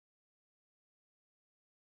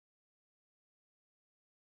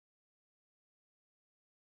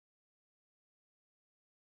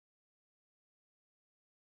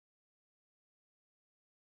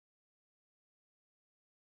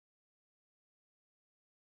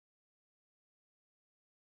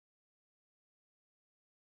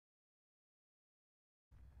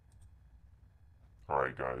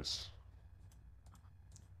Alright guys,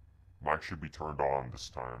 mic should be turned on this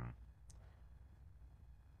time.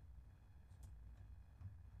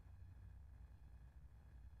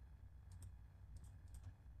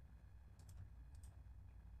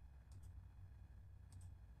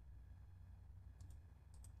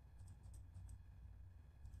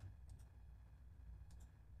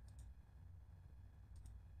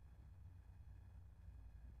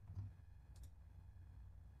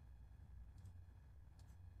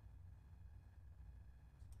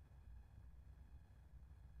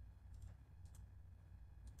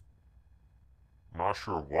 Not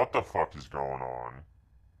sure what the fuck is going on.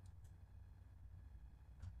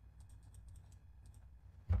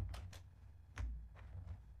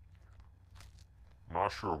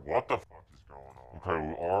 Not sure what the fuck is going on. Okay,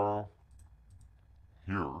 we are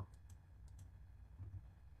here.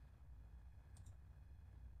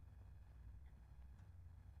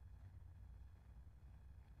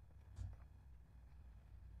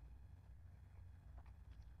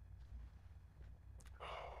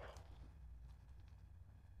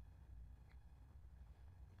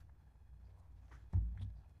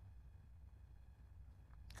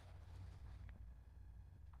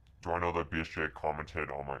 Do I know that BSJ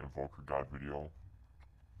commented on my Invoker Guide video?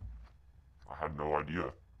 I had no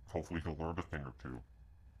idea. Hopefully he'll learn a thing or two.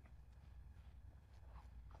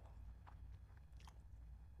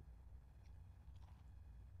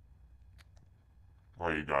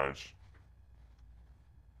 Alright you guys.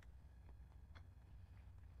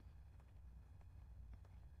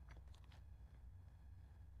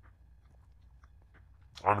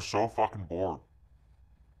 I'm so fucking bored.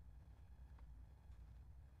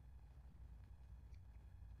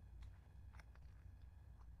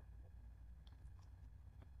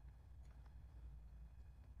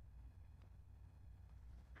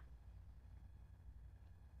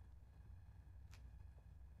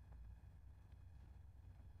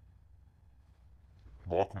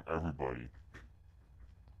 Welcome everybody.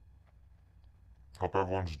 Hope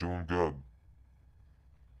everyone's doing good.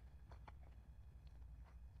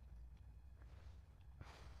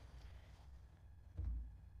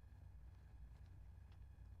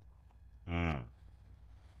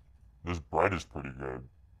 This bread is pretty good.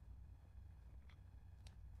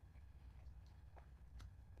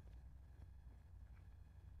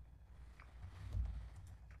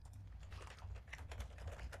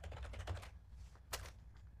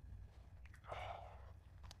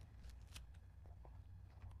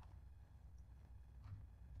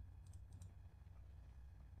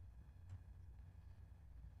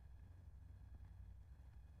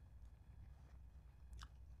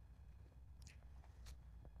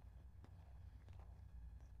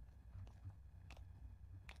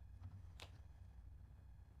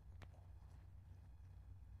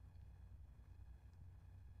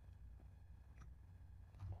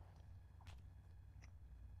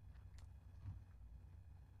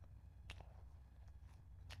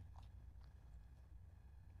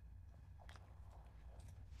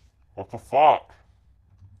 What the fuck?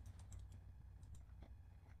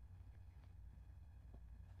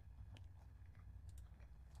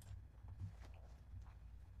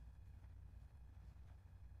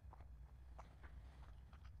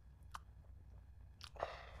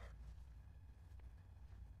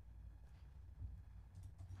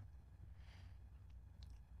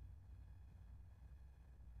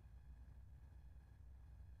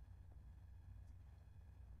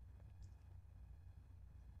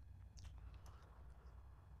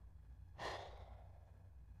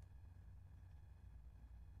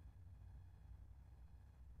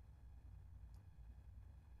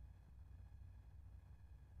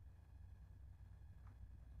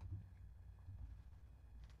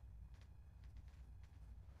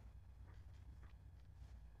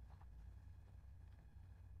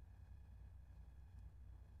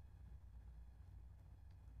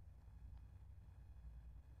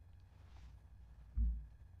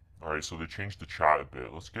 Alright, so they changed the chat a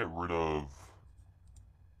bit. Let's get rid of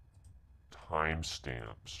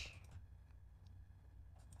timestamps.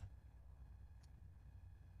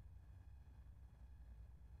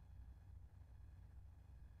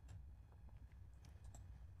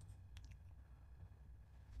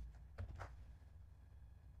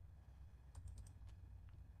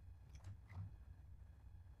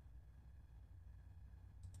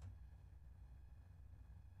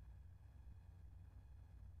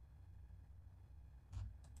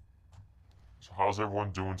 So how's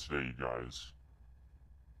everyone doing today, you guys?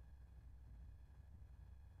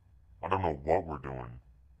 I don't know what we're doing.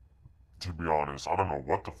 To be honest, I don't know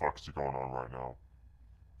what the fuck's going on right now.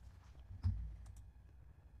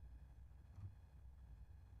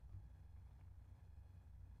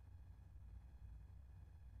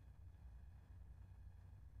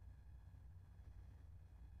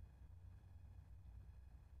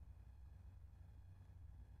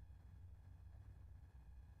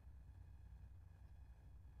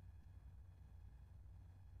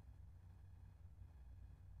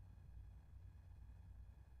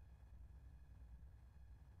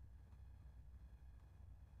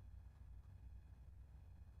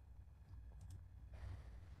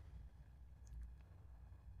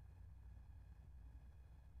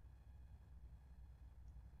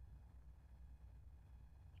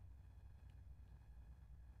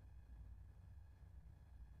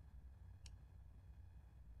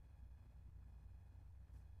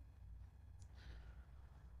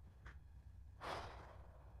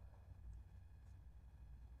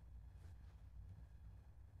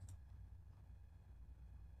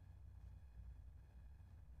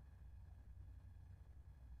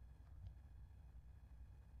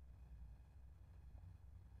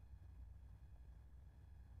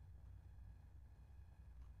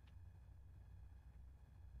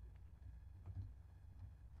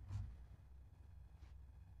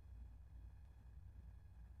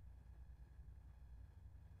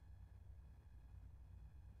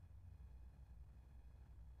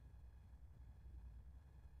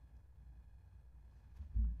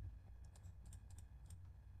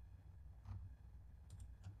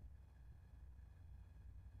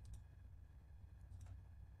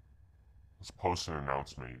 Let's post an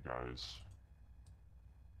announcement, you guys.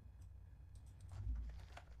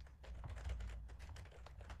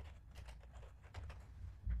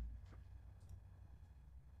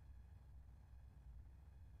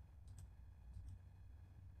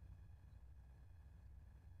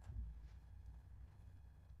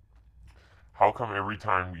 How come every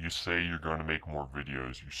time you say you're going to make more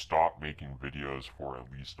videos, you stop making videos for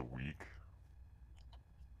at least a week?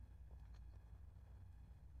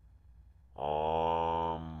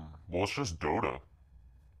 Well, it's just Dota.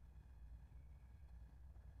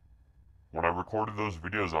 When I recorded those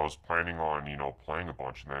videos, I was planning on, playing a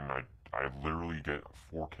bunch, and then I literally get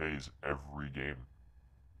 4Ks every game.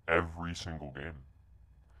 Every single game.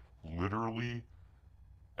 Literally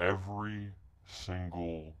every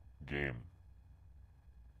single game.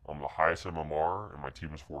 I'm the highest MMR, and my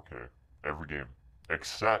team is 4K. Every game.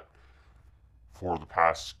 Except for the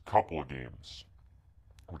past couple of games,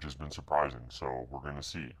 which has been surprising, so we're going to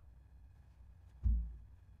see.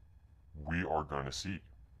 We are going to see.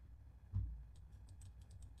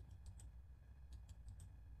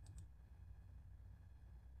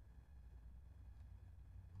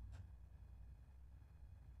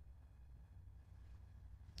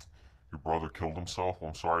 Your brother killed himself? Well,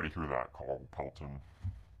 I'm sorry to hear that, Carl Pelton.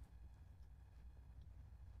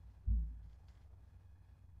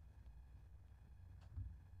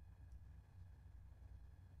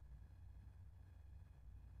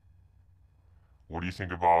 What do you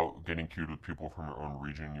think about getting queued with people from your own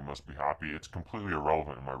region? You must be happy. It's completely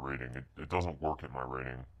irrelevant in my rating. It doesn't work at my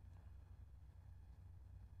rating.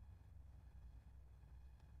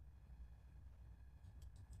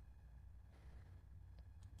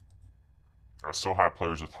 I still have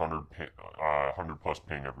players with 100 plus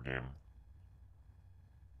ping every game.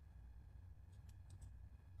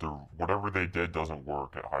 Whatever they did doesn't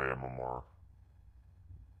work at high MMR.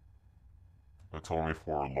 It's only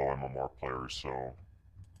for low MMR players, so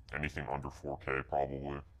anything under 4K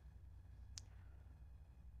probably,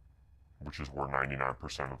 which is where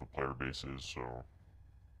 99% of the player base is, so.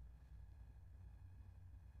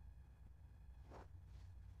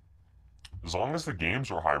 As long as the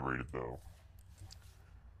games are high rated though,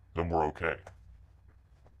 then we're okay.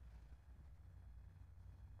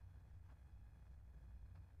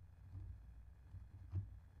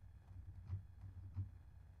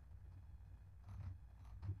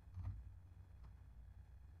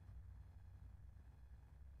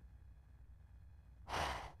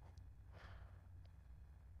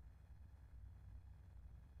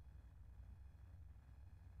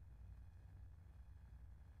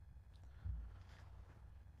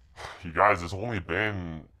 You guys, it's only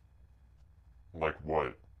been like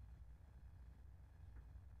what,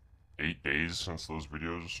 8 days since those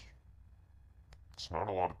videos? It's not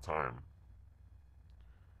a lot of time.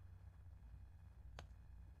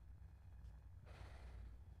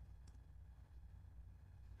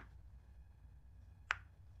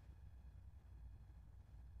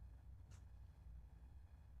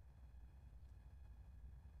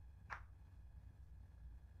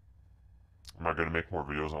 Am I going to make more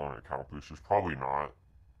videos on account boosters? Probably not.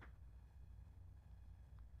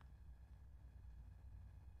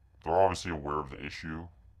 They're obviously aware of the issue,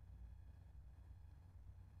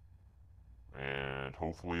 and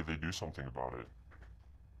hopefully they do something about it.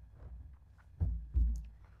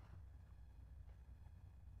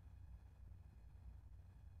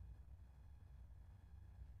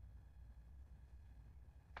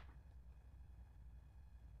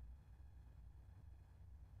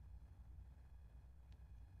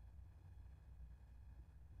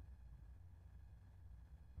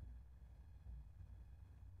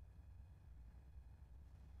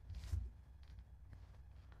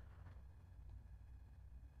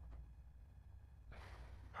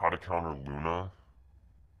 How to counter Luna?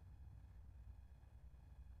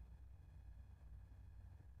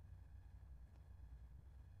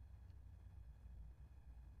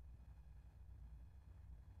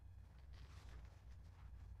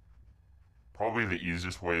 Probably the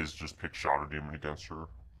easiest way is just pick Shadow Demon against her.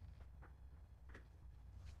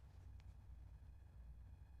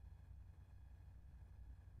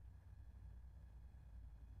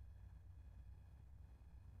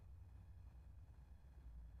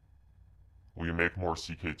 Will you make more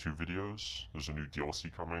CK2 videos? There's a new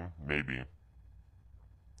DLC coming? Maybe.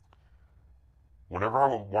 Whenever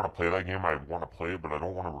I want to play that game, I want to play it, but I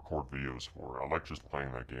don't want to record videos for it. I like just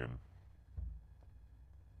playing that game.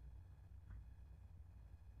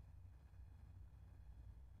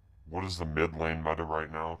 What is the mid lane meta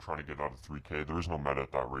right now? Trying to get out of 3K. There is no meta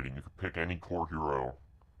at that rating. You could pick any core hero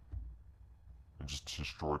and just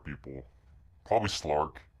destroy people. Probably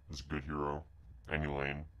Slark is a good hero. Any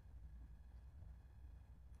lane.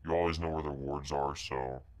 You always know where their wards are,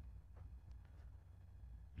 so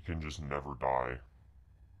you can just never die.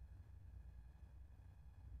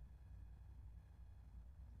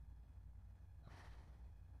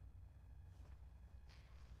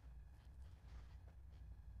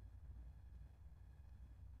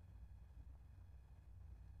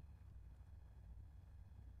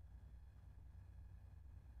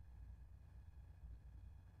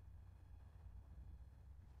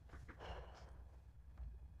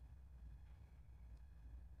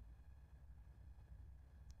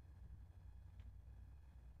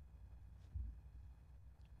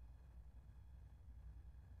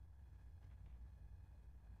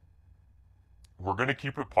 We're gonna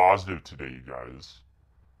keep it positive today, you guys.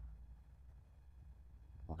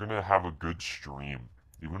 We're gonna have a good stream.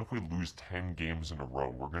 Even if we lose 10 games in a row,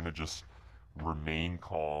 we're gonna just remain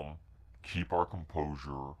calm, keep our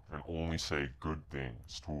composure, and only say good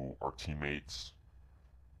things to our teammates.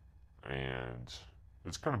 And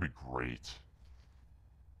it's gonna be great.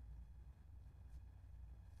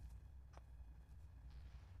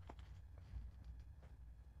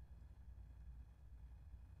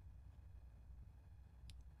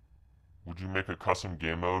 Would you make a custom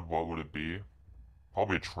game mode? What would it be?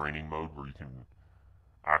 Probably a training mode where you can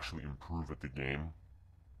actually improve at the game.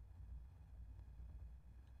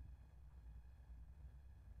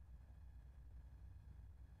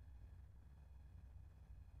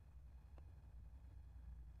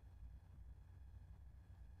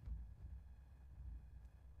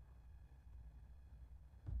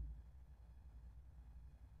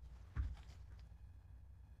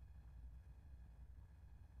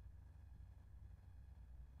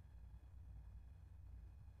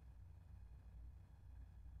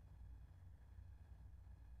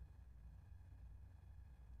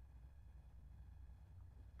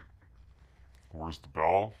 Where's the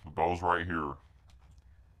bell? The bell's right here.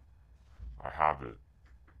 I have it.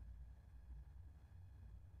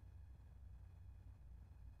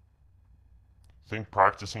 Think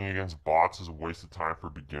practicing against bots is a waste of time for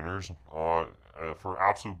beginners? For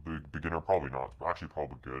absolute beginner, probably not. Actually,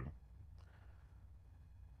 probably good.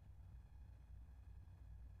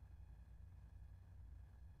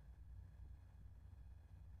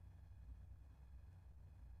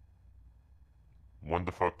 When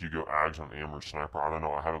the fuck do you go Ags on AM or Sniper? I don't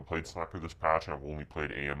know. I haven't played Sniper this patch, and I've only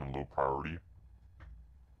played AM and low priority.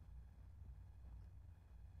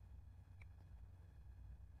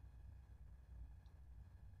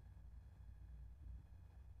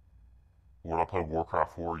 Would I play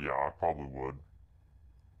Warcraft 4? Yeah, I probably would.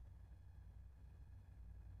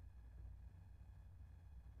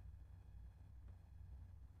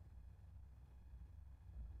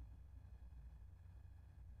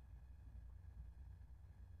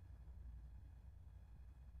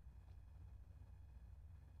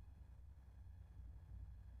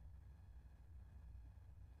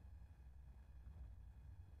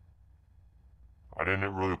 I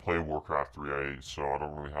didn't really play Warcraft 3, so I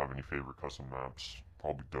don't really have any favorite custom maps.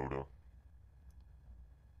 Probably Dota.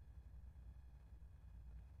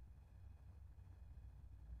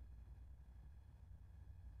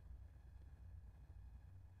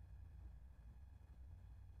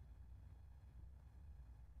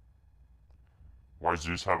 Why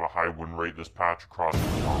Zeus have a high win rate this patch across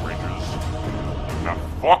all ranges? That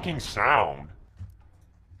fucking sound!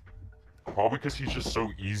 Probably because he's just so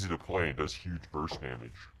easy to play and does huge burst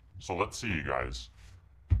damage. So let's see, you guys.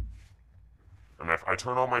 And if I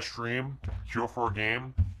turn on my stream, queue for a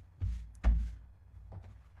game,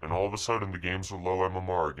 and all of a sudden the games are low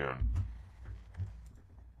MMR again.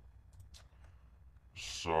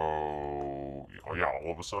 So, yeah,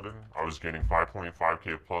 all of a sudden, I was getting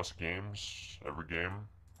 5.5k plus games every game.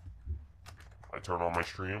 I turn on my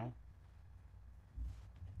stream,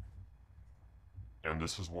 and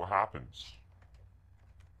this is what happens.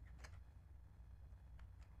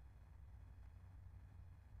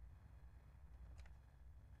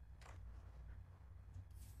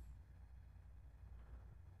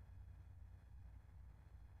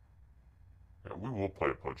 Yeah, we will play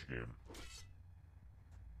a Pudge game.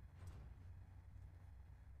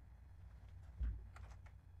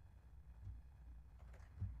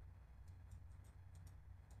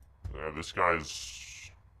 Yeah, this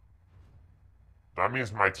guy's... That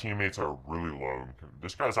means my teammates are really low.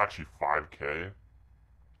 This guy's actually 5k.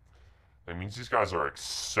 That means these guys are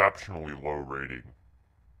exceptionally low rating.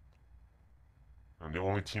 And the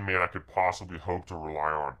only teammate I could possibly hope to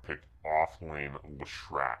rely on picked off-lane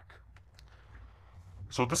Leshrac.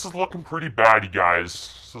 So this is looking pretty bad, you guys.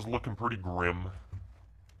 This is looking pretty grim.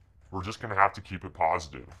 We're just going to have to keep it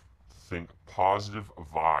positive. Think positive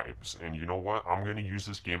vibes. And you know what? I'm going to use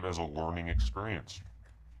this game as a learning experience.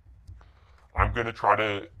 I'm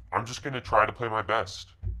just going to try to play my best.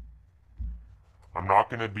 I'm not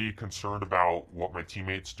going to be concerned about what my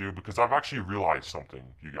teammates do because I've actually realized something,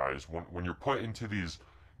 you guys. When you're put into these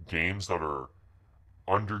games that are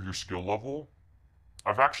under your skill level,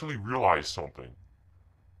 I've actually realized something.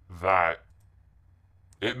 That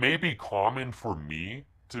it may be common for me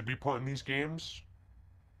to be put in these games.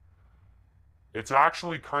 It's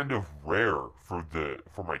actually kind of rare for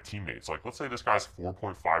my teammates. Like, let's say this guy's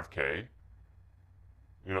 4.5k.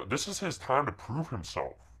 You know, this is his time to prove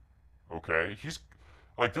himself. Okay? He's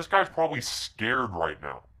like, this guy's probably scared right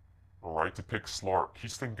now. Alright, to pick Slark.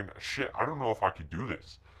 He's thinking, shit, I don't know if I could do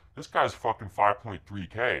this. This guy's fucking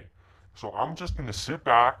 5.3k. So I'm just gonna sit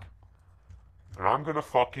back and I'm gonna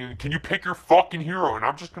fucking, can you pick your fucking hero? And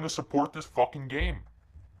I'm just gonna support this fucking game.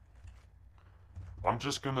 I'm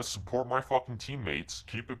just gonna support my fucking teammates,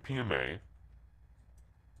 keep it PMA,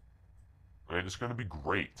 and it's gonna be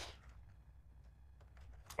great.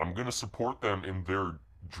 I'm gonna support them in their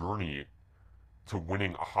journey to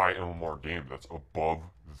winning a high MMR game that's above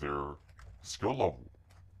their skill level.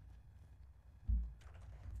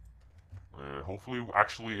 And hopefully,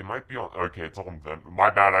 actually, it might be on, okay, it's on them. My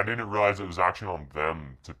bad, I didn't realize it was actually on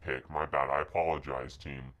them to pick. My bad, I apologize,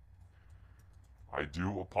 team. I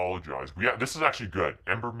do apologize. But yeah, this is actually good.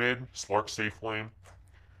 Ember mid, Slark safe lane.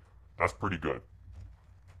 That's pretty good.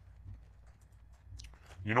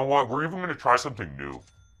 You know what? We're even going to try something new.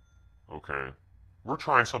 Okay? We're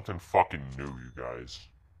trying something fucking new, you guys.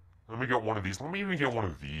 Let me get one of these. Let me even get one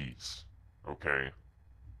of these. Okay?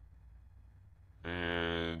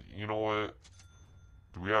 And you know what?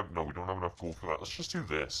 Do we have... No, we don't have enough gold for that. Let's just do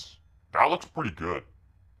this. That looks pretty good.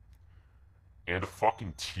 And a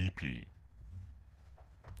fucking TP.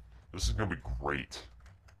 This is going to be great.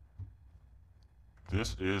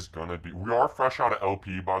 This is going to be... We are fresh out of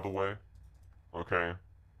LP, by the way. Okay?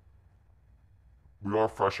 We are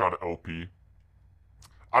fresh out of LP.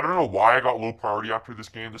 I don't know why I got low priority after this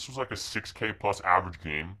game. This was like a 6k plus average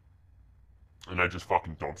game. And I just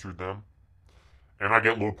fucking dumpstered them. And I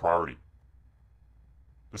get low priority.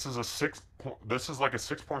 This is like a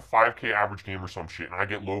 6.5k average game or some shit, and I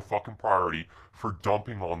get low fucking priority for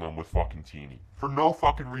dumping on them with fucking Teeny. For no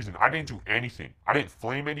fucking reason. I didn't do anything. I didn't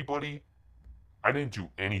flame anybody. I didn't do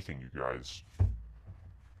anything, you guys.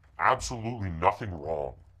 Absolutely nothing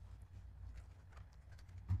wrong.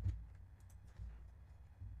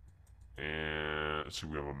 And let's see,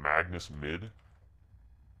 we have a Magnus mid.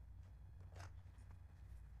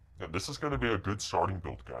 Yeah, this is going to be a good starting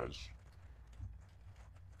build, guys.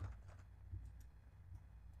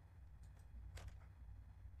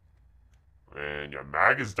 And yeah,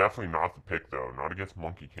 Mag is definitely not the pick, though. Not against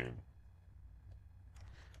Monkey King.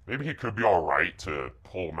 Maybe he could be alright to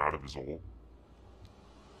pull him out of his ult.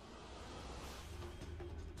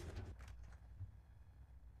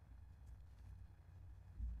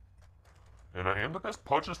 And I am the best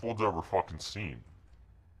Pudge this world's ever fucking seen.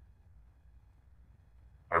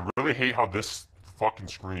 I really hate how this fucking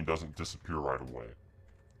screen doesn't disappear right away.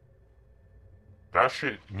 That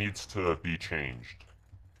shit needs to be changed.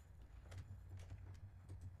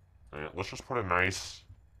 And let's just put a nice,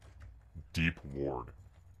 deep ward.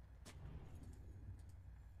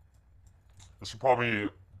 This is probably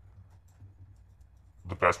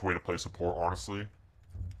the best way to play support, honestly.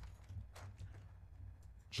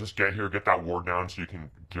 Just get here, get that ward down so you can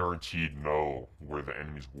guaranteed know where the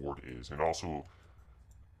enemy's ward is. And also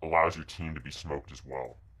allows your team to be smoked as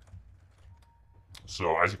well.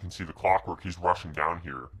 So as you can see, the Clockwork, he's rushing down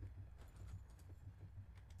here.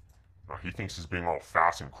 Now, he thinks he's being all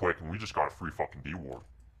fast and quick, and we just got a free fucking D-ward.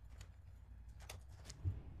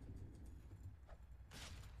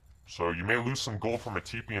 So you may lose some gold from a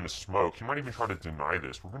TP and a smoke. He might even try to deny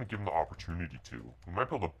this. We're going to give him the opportunity to. We might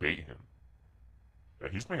be able to bait him. Yeah,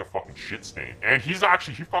 he's being a fucking shit stain. And he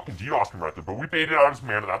fucking DDoSed me right there, but we baited out his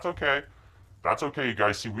mana. That's okay. That's okay, you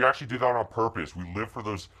guys. See, we actually did that on purpose. We live for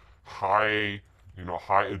those high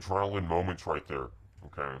adrenaline moments right there.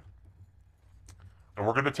 Okay? And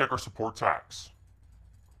we're going to take our support tax.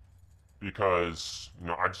 Because,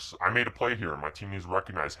 I made a play here, and my team needs to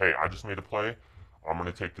recognize, hey, I just made a play. I'm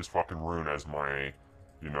going to take this fucking rune as my,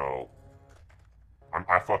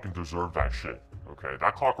 I fucking deserve that shit. Okay?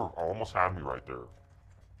 That Clockwork almost had me right there.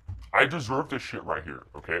 I deserve this shit right here,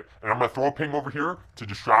 okay? And I'm gonna throw a ping over here to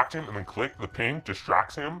distract him, and then click the ping,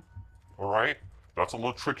 distracts him, alright? That's a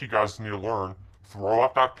little trick you guys need to learn. Throw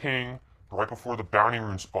out that ping right before the bounty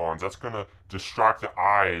rune spawns. That's gonna distract the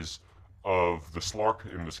eyes of the Slark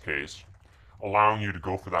in this case. allowing you to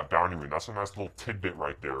go for that bounty rune. That's a nice little tidbit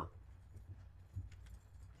right there.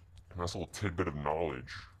 A nice little tidbit of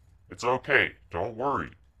knowledge. It's okay. Don't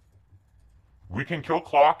worry. We can kill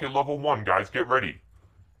Clock at level 1, guys. Get ready.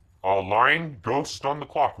 Lion, go stun the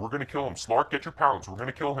Clock. We're gonna kill him. Slark, get your pounds. We're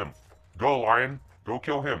gonna kill him. Go, Lion. Go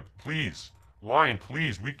kill him. Please. Lion,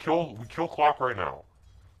 please. We kill Clock right now.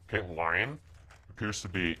 Okay, Lion appears to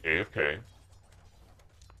be AFK.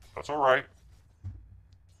 That's alright.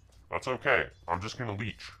 That's okay. I'm just gonna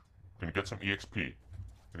leech. Gonna get some EXP.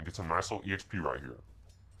 Gonna get some nice little EXP right here.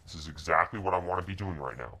 This is exactly what I want to be doing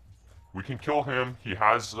right now. We can kill him. He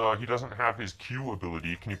doesn't have his Q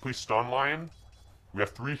ability. Can you please stun Lion? We have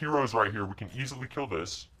 3 heroes right here. We can easily kill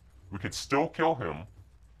this. We could still kill him.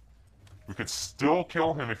 We could still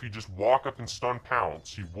kill him if you just walk up and stun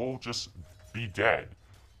Pounce. He will just be dead.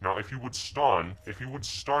 Now, if he would stun,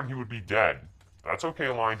 he would be dead. That's okay,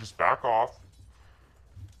 Lion. Just back off.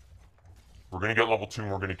 We're going to get level 2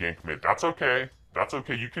 and we're going to gank mid. That's okay. That's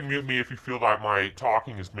okay. You can mute me if you feel that my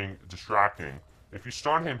talking is being distracting. If you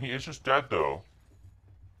stun him, he is just dead, though.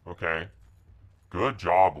 Okay. Good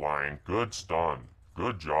job, Lion. Good stun.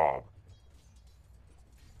 Good job.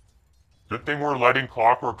 Good thing we're letting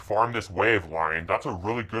Clockwork farm this wave, Lion. That's a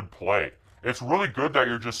really good play. It's really good that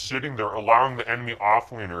you're just sitting there allowing the enemy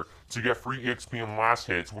offlaner to get free EXP and last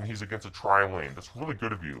hits when he's against a tri-lane. That's really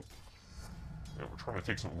good of you. Yeah, we're trying to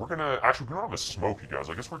take some... Actually, we don't have a smoke, you guys.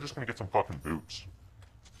 I guess we're just gonna get some fucking boots.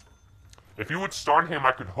 If you would stun him,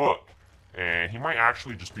 I could hook. And he might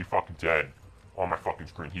actually just be fucking dead on my fucking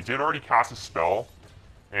screen. He did already cast a spell.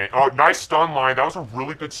 And, oh, nice stun, Lion. That was a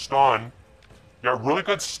really good stun. Yeah, really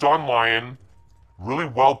good stun, Lion. Really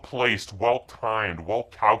well placed, well timed, well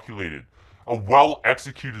calculated. A well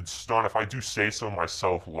executed stun, if I do say so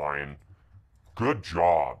myself, Lion. Good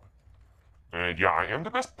job. And yeah, I am the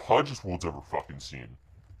best Pudge this world's ever fucking seen.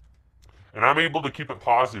 And I'm able to keep it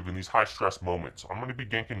positive in these high stress moments. I'm going to be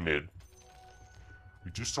ganking mid. We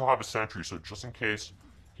do still have a sentry, so just in case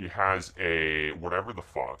he has a whatever the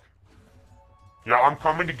fuck. Yeah, I'm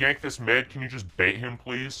coming to gank this mid. Can you just bait him,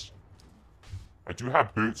 please? I do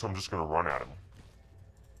have boots, so I'm just going to run at him.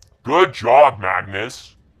 Good job,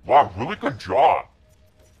 Magnus. Wow, really good job.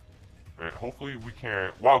 And hopefully we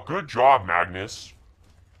can... Wow, good job, Magnus.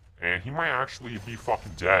 And he might actually be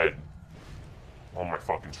fucking dead on my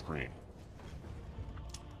fucking screen.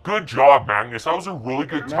 Good job, Magnus. That was a really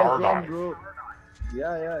good tower dive. Bro.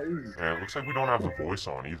 Yeah, easy. And it looks like we don't have the voice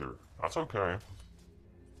on either. That's okay.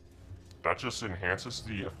 That just enhances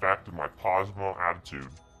the effect of my positive attitude.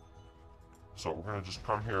 So we're going to just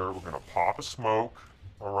come here. We're going to pop a smoke.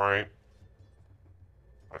 Alright.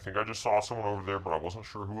 I think I just saw someone over there, but I wasn't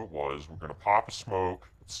sure who it was. We're going to pop a smoke.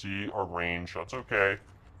 Let's see our range. That's okay.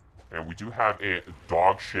 And we do have a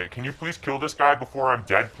dog shit. Can you please kill this guy before I'm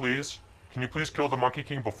dead, please? Can you please kill the Monkey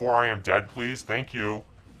King before I am dead, please? Thank you.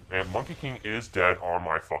 And Monkey King is dead on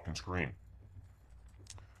my fucking screen.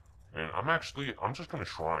 And I'm just going to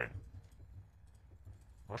shrine.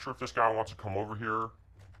 I'm not sure if this guy wants to come over here.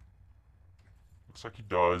 Looks like he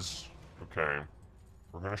does. Okay.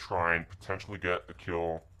 We're going to shrine, potentially get a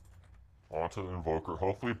kill onto the Invoker.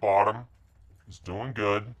 Hopefully bottom is doing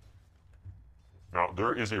good. Now,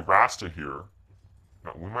 there is a Rasta here.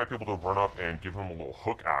 Now, we might be able to run up and give him a little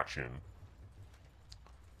hook action.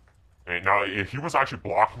 And now, he was actually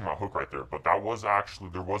blocking my hook right there, but that was actually,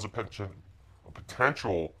 there was a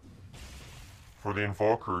potential for the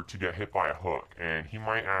Invoker to get hit by a hook, and he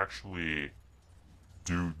might actually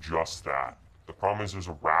do just that. The problem is there's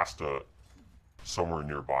a Rasta somewhere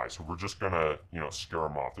nearby, so we're just gonna, scare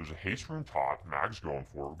him off. There's a haste rune top, Mag's going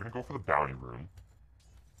for it. We're gonna go for the bounty rune.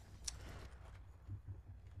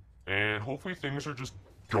 And hopefully things are just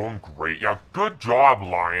going great. Yeah, good job,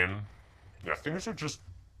 Lion. Yeah, things are just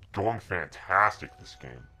going fantastic this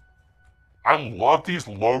game. I love these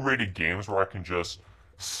low-rated games where I can just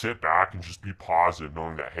sit back and just be positive,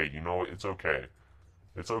 knowing that, hey, it's okay.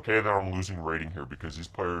 It's okay that I'm losing rating here because these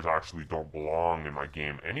players actually don't belong in my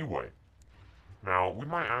game anyway. Now, we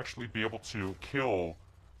might actually be able to kill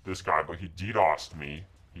this guy, but he DDoS'd me.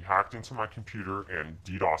 He hacked into my computer and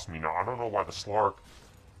DDoS'd me. Now, I don't know why the Slark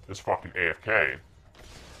is fucking AFK.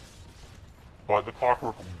 But the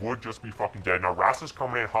Clockwork would just be fucking dead. Now, Rasta's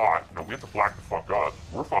coming in hot. Now, we have to black the fuck up.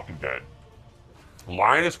 We're fucking dead.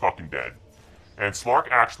 Lion is fucking dead. And Slark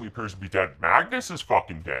actually appears to be dead. Magnus is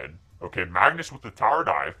fucking dead. Okay, Magnus with the tower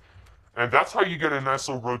dive. And that's how you get a nice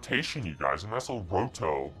little rotation, you guys. A nice little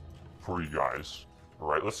roto for you guys.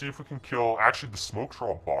 Alright, let's see if we can kill... Actually, the smokes are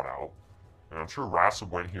all bought out. And I'm sure Rasta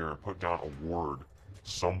went here and put down a ward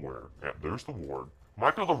somewhere. Yeah, there's the ward.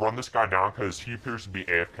 Might be able to run this guy down because he appears to be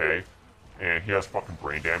AFK. and he has fucking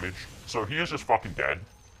brain damage. So he is just fucking dead.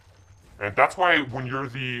 And that's why when you're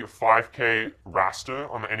the 5k Rasta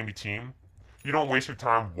on the enemy team, you don't waste your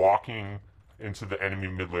time walking into the enemy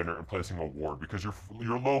mid laner and placing a ward, because your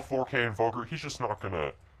low 4k Invoker, he's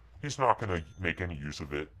not gonna make any use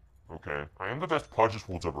of it. Okay, I am the best Pudge this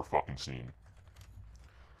world's ever fucking seen.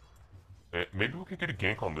 And maybe we could get a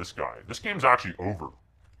gank on this guy. This game's actually over.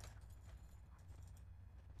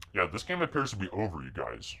 Yeah, this game appears to be over, you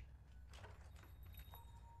guys.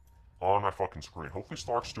 On my fucking screen. Hopefully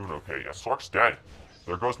Slark's doing okay. Yeah, Slark's dead.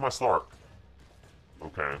 There goes my Slark.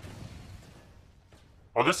 Okay.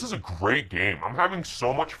 Oh, this is a great game. I'm having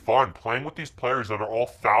so much fun playing with these players that are all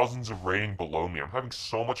thousands of rating below me. I'm having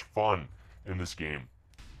so much fun in this game.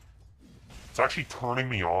 It's actually turning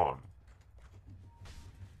me on.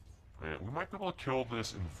 Man, we might be able to kill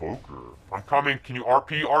this Invoker. I'm coming. Can you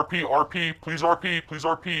RP, RP, RP? Please RP, please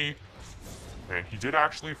RP. And he did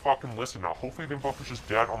actually fucking listen. Now, hopefully the Invoker's just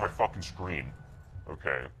dead on my fucking screen.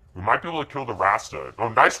 Okay. We might be able to kill the Rasta. Oh,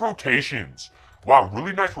 nice rotations. Wow,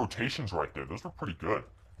 really nice rotations right there. Those were pretty good.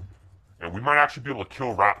 And we might actually be able to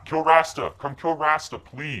kill Rasta. Come kill Rasta,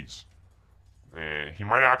 please. And he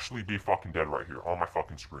might actually be fucking dead right here on my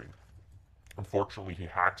fucking screen. Unfortunately, he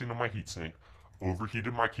hacked into my heatsink,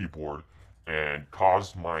 overheated my keyboard, and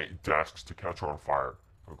caused my desks to catch on fire.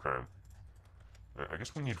 Okay. I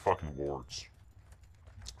guess we need fucking wards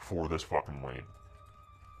for this fucking lane.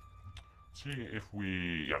 See if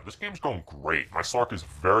we... Yeah, this game's going great. My Slark is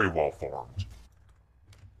very well farmed.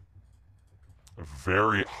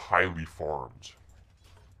 Very highly farmed.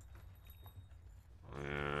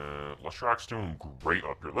 Leshrak's doing great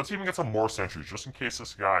up here. Let's even get some more sentries, just in case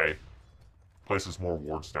this guy places more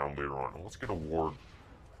wards down later on. Let's get a ward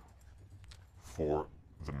for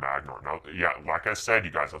the Magnar. Now, yeah, like I said,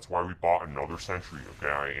 you guys, that's why we bought another sentry,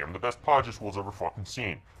 okay? I am the best Pudge this world's ever fucking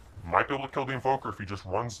seen. Might be able to kill the Invoker if he just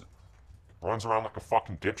runs around like a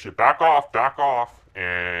fucking dipshit. Back off,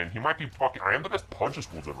 and he might be fucking... I am the best Pudge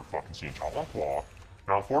this world's ever fucking seen. Long Qua.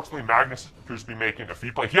 Now, unfortunately, Magnus appears to be making a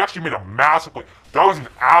feed play. He actually made a massive play. That was an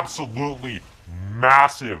absolutely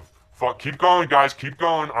massive... Fuck, keep going, guys, keep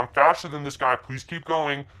going. I'm faster than this guy. Please keep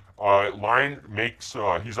going. Lion makes...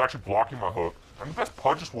 he's actually blocking my hook. I'm the best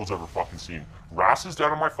Pudge this world's ever fucking seen. Ras is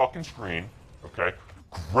dead on my fucking screen. Okay?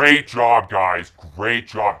 Great job, guys. Great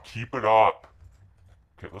job. Keep it up.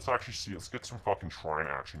 Okay, let's actually see. Let's get some fucking shrine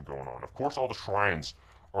action going on. Of course, all the shrines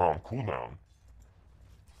are on cooldown.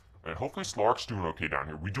 And hopefully Slark's doing okay down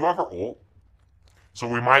here. We do have our ult, so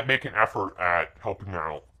we might make an effort at helping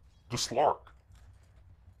out the Slark.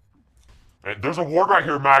 And there's a ward right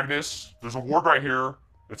here, Magnus. There's a ward right here.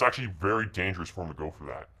 It's actually very dangerous for him to go for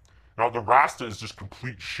that. Now, the Rasta is just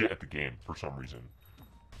complete shit at the game for some reason.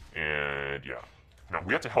 And, yeah. Now,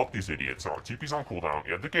 we have to help these idiots. Our TP's on cooldown.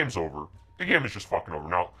 Yeah, the game's over. The game is just fucking over.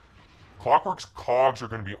 Now, Clockwork's cogs are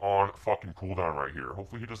going to be on fucking cooldown right here.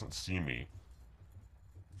 Hopefully he doesn't see me.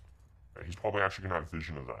 He's probably actually going to have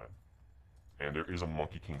vision of that. And there is a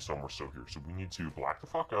Monkey King somewhere so here. So we need to black the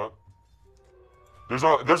fuck up. There's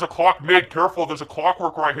a clock mid. Careful, there's a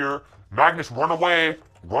Clockwork right here. Magnus, run away.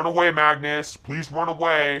 Run away, Magnus. Please run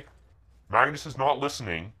away. Magnus is not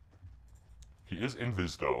listening. He is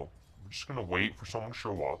invis, though. We're just going to wait for someone to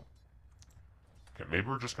show up. Okay, maybe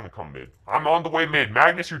we're just going to come mid. I'm on the way mid.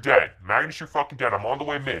 Magnus, you're dead. Magnus, you're fucking dead. I'm on the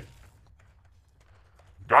way mid.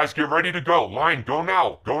 Guys, get ready to go. Lion, go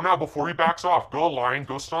now. Go now before he backs off. Go, Lion.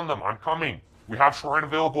 Go stun them. I'm coming. We have Shrine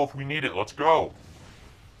available if we need it. Let's go.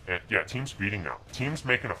 And, yeah, team's feeding now. Team's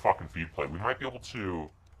making a fucking feed play. We might be able to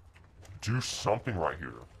do something right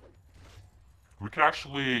here. We could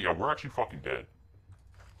actually... Yeah, we're actually fucking dead.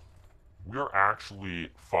 We are actually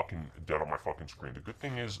fucking dead on my fucking screen. The good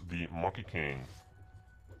thing is the Monkey King...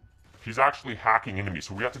 He's actually hacking into me,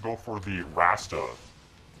 so we have to go for the Rasta.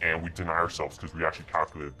 And we deny ourselves because we actually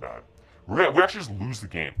calculated that. We actually just lose the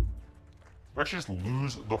game. We actually just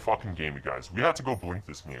lose the fucking game, you guys. We have to go blink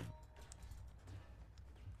this game.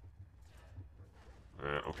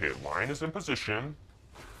 Okay, Lion is in position.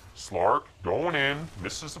 Slark going in.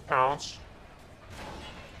 Misses the pounce.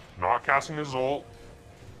 Not casting his ult.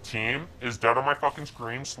 Team is dead on my fucking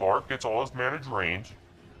screen. Slark gets all his mana drained.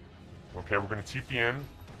 Okay, we're gonna TP in.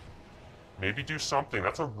 Maybe do something.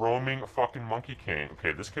 That's a roaming fucking Monkey King.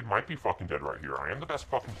 Okay, this kid might be fucking dead right here. I am the best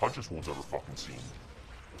fucking Pudge this world's ever fucking seen.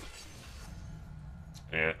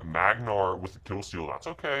 And Magnar with the kill steal. That's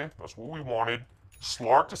okay. That's what we wanted.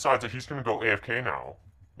 Slark decides that he's gonna go AFK now.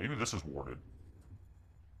 Maybe this is warded.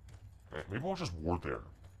 Maybe we'll just ward there.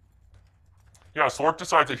 Yeah, Slark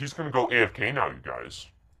decides that he's gonna go AFK now, you guys.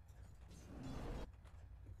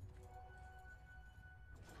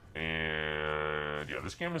 And yeah,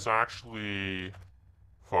 this game is actually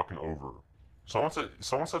fucking over. Someone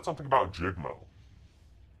said something about Jigmo.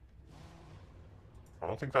 I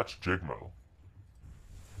don't think that's Jigmo.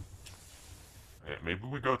 Maybe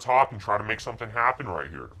we go top and try to make something happen right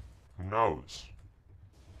here. Who knows?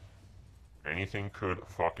 Anything could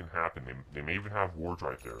fucking happen. They may even have wards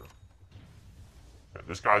right there. Yeah,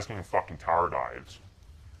 this guy's getting fucking tower dives.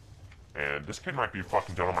 And this kid might be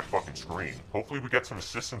fucking dead on my fucking screen. Hopefully we get some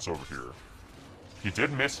assistance over here. He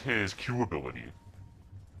did miss his Q ability.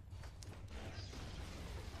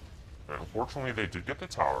 And unfortunately, they did get the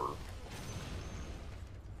tower.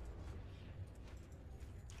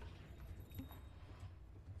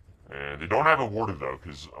 And they don't have it warded though,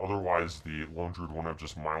 because otherwise the Lone Druid wouldn't have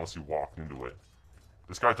just mindlessly walked into it.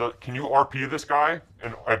 This guy does. Can you RP this guy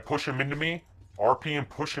and push him into me? RP and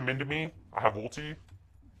push him into me? I have ulti.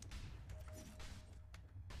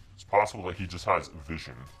 It's possible that he just has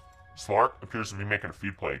vision. Slark appears to be making a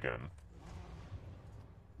feed play again.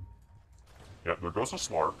 Yep, there goes the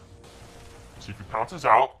Slark. See if he pounces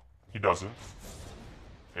out. He doesn't.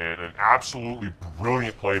 And an absolutely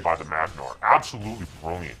brilliant play by the Magnar. Absolutely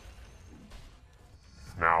brilliant.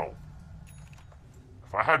 Now,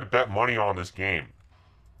 if I had to bet money on this game,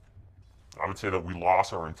 I would say that we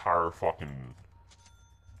lost our entire fucking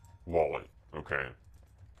wallet, okay?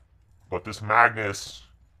 But this Magnus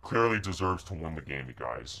clearly deserves to win the game, you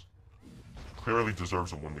guys. Clearly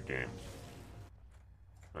deserves to win the game.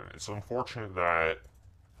 And it's unfortunate that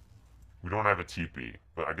we don't have a TP,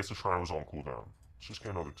 but I guess the Shrine was on cooldown. Let's just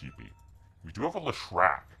get another TP. We do have a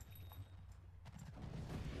Leshrac.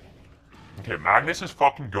 Okay, Magnus is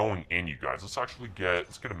fucking going in, you guys. Let's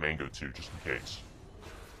get a Mango too, just in case.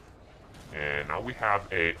 And now we have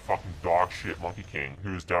a fucking dog shit Monkey King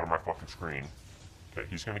who's down on my fucking screen. Okay,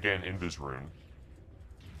 he's gonna get an Invis rune.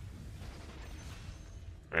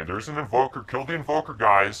 And there's an Invoker. Kill the Invoker,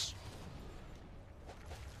 guys.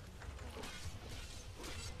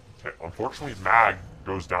 Okay, unfortunately, Mag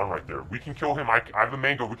goes down right there. We can kill him. I have a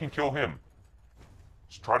Mango. We can kill him.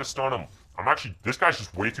 Just try to stun him. This guy's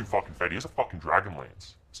just way too fucking fed. He has a fucking Dragon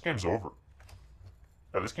Lance. This game's over.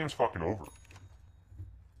 Yeah, this game's fucking over. Okay,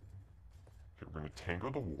 we're gonna Tango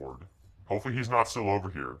the Ward. Hopefully he's not still over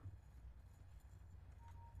here.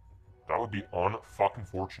 That would be unfucking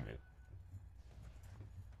fortunate.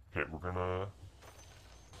 Okay, we're gonna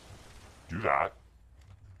do that.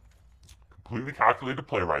 Completely calculated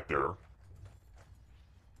play right there.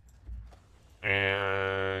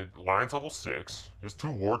 And Lion's level 6. He has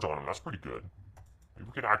 2 wards on him. That's pretty good. Maybe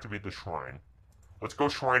we could activate the Shrine. Let's go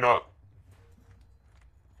Shrine up.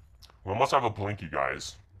 We almost have a Blink, you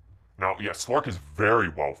guys. Now, yeah, Slark is very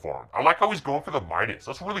well farmed. I like how he's going for the Midas.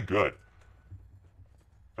 That's really good.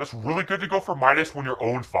 That's really good to go for Midas when you're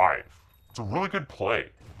 0-5. It's a really good play.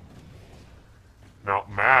 Now,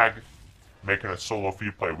 Mag making a solo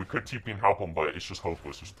feed play. We could TP and help him, but it's just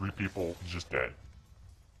hopeless. There's 3 people. He's just dead.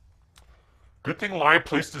 Good thing Lion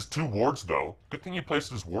placed his 2 wards, though. Good thing he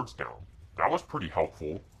placed his wards down. That was pretty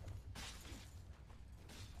helpful.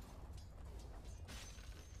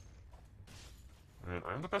 And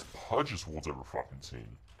I am the best Pudge this world's ever fucking seen.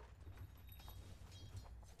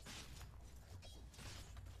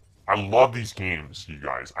 I love these games, you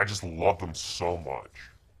guys. I just love them so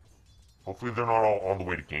much. Hopefully they're not all on the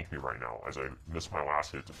way to gank me right now, as I miss my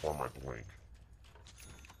last hit to form my Blink.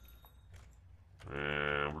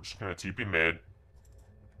 And we're just gonna TP mid.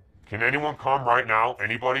 Can anyone come right now?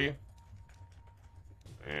 Anybody?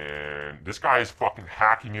 And this guy is fucking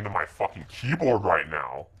hacking into my fucking keyboard right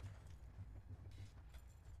now.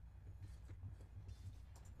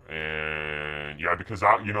 And yeah, because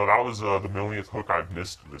that, that was the millionth hook I've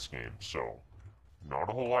missed this game. So, not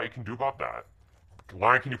a whole lot you can do about that.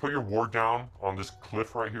 Lion, can you put your ward down on this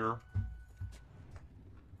cliff right here?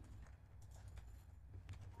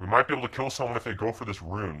 We might be able to kill someone if they go for this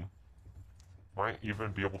rune. Might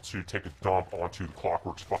even be able to take a dump onto the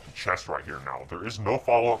Clockwork's fucking chest right here now. There is no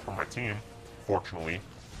follow-up from my team, fortunately.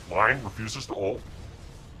 Lion refuses to ult.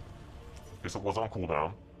 Guess it was on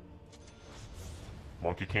cooldown.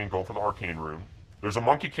 Monkey King going for the Arcane Rune. There's a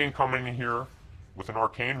Monkey King coming in here with an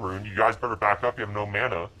Arcane Rune. You guys better back up, you have no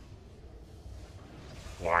mana.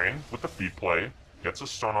 Lion with the feed play. Gets a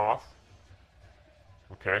stun off.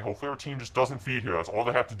 Okay, hopefully our team just doesn't feed here. That's all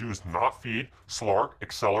they have to do is not feed. Slark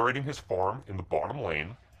accelerating his farm in the bottom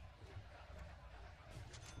lane.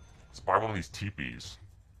 Let's buy one of these TPs.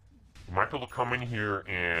 We might be able to come in here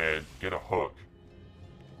and get a hook.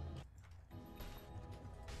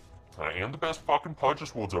 I am the best fucking Pudge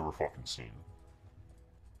this world's ever fucking seen.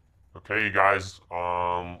 Okay, you guys,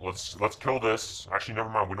 let's kill this. Actually, never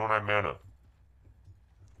mind, we don't have mana.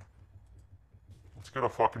 Let's get a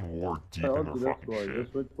fucking ward deep My in their ulti, that's fucking why. shit.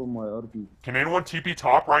 Just wait for my RP. Can anyone TP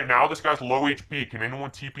top right now? This guy's low HP. Can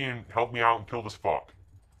anyone TP and help me out and kill this fuck?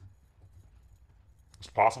 It's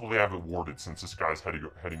possible they have it warded since this guy's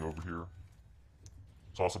heading over here.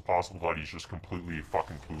 It's also possible that he's just completely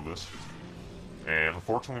fucking clueless. And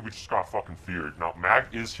unfortunately, we just got fucking feared. Now, Mag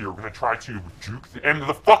is here. We're gonna try to juke the end of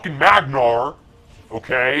the fucking Magnar.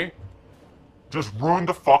 Okay? Just ruined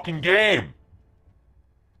the fucking game.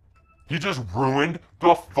 He just ruined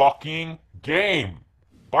the fucking game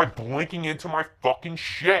by blinking into my fucking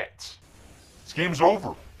shit. This game's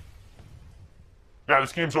over. Yeah,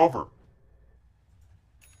 this game's over.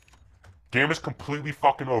 Game is completely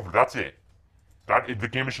fucking over. That's it. The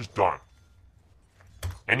game is just done.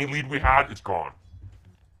 Any lead we had, it's gone.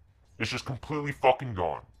 It's just completely fucking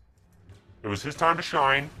gone. It was his time to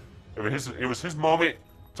shine. It was his moment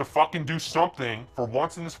to fucking do something for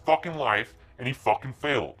once in his fucking life, and he fucking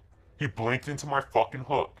failed. He blinked into my fucking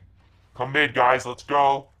hook. Come mid, guys. Let's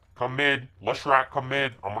go. Come mid. Leshrac, come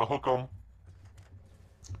mid. I'm gonna hook him.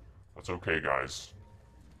 That's okay, guys.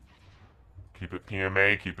 Keep it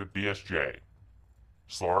PMA. Keep it BSJ.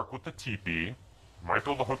 Slark with the TP. Might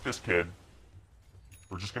be able to hook this kid.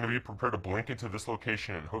 We're just going to be prepared to blink into this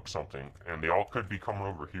location and hook something. And they all could be coming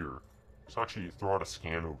over here. Let's actually throw out a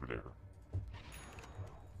scan over there.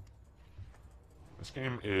 This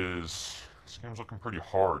game's looking pretty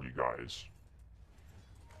hard, you guys.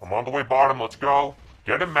 I'm on the way bottom. Let's go.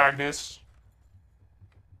 Get him, Magnus.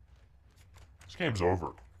 This game's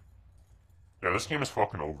over. Yeah, this game is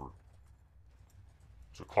fucking over.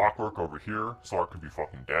 So Clockwork over here. Slark could be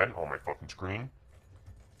fucking dead on my fucking screen.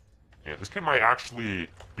 Yeah, this kid might actually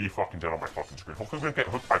be fucking dead on my fucking screen. Hopefully we don't get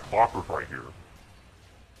hooked by Clockwork right here.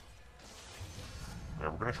 Yeah,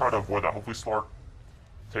 we're gonna try to avoid that. Hopefully Slark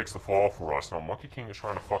takes the fall for us. Now Monkey King is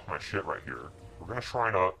trying to fuck my shit right here. We're gonna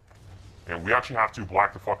shrine up. And we actually have to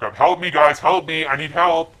black the fuck up. Help me, guys! Help me! I need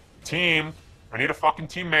help! Team! I need a fucking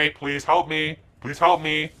teammate. Please help me! Please help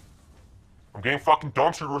me! I'm getting fucking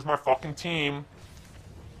dumpstered. Where's my fucking team?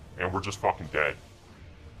 And we're just fucking dead.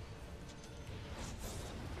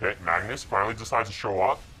 Okay, Magnus finally decides to show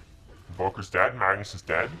up. Invoker's dead, Magnus is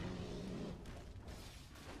dead.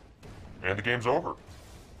 And the game's over.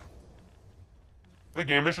 The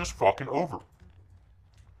game is just fucking over.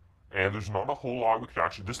 And there's not a whole lot we could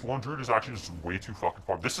actually... This Lone Druid is actually just way too fucking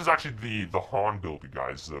far. This is actually the Han build, you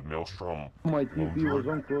guys. The Maelstrom. My TP was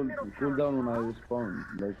on cooldown when I respawned.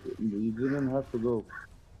 Like, you didn't have to go.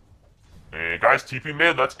 Hey, guys, TP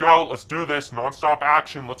mid. Let's go. Let's do this. Non-stop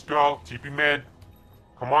action. Let's go. TP mid.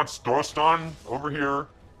 Come on, throw a stun over here.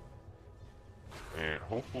 And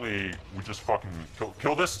hopefully we just fucking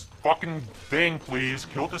kill this fucking thing, please.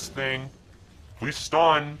 Kill this thing. Please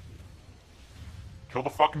stun. Kill the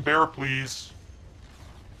fucking bear, please.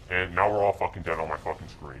 And now we're all fucking dead on my fucking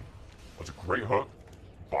screen. That's a great hook.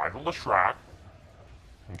 By the Leshrac.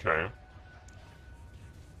 Okay.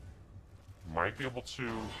 Might be able to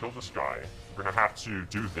kill this guy. We're gonna have to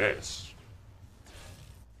do this.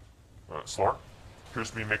 Slark appears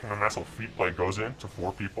to be making a nice little feet play. Goes in to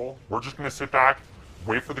 4 people. We're just gonna sit back,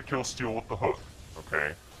 wait for the kill steal with the hook.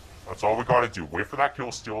 Okay? That's all we gotta do. Wait for that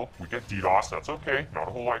kill steal. We get DDoS. That's okay. Not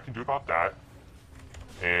a whole lot I can do about that.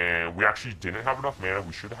 And we actually didn't have enough mana.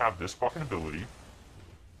 We should have this fucking ability.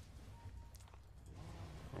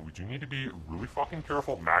 We do need to be really fucking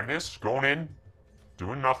careful. Magnus going in,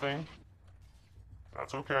 doing nothing.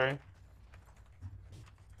 That's okay.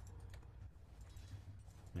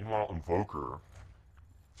 Meanwhile, Invoker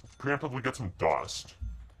preemptively get some dust.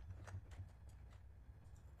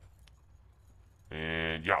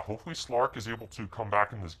 And yeah, hopefully Slark is able to come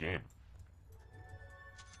back in this game.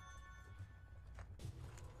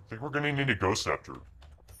 I think we're gonna need a Ghost Scepter.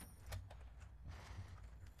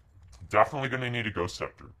 Definitely gonna need a Ghost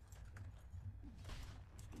Scepter.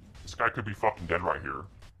 This guy could be fucking dead right here.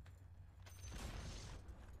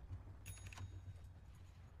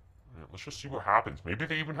 Yeah, let's just see what happens. Maybe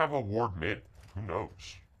they even have a ward mid. Who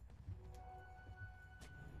knows?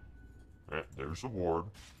 Yeah, there's a ward.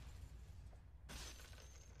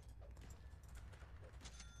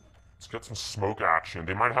 Let's get some smoke action.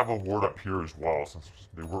 They might have a ward up here as well, since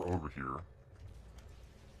they were over here.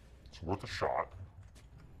 It's worth a shot.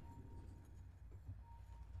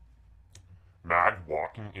 Mag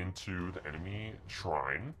walking into the enemy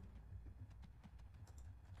shrine.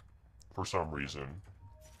 For some reason.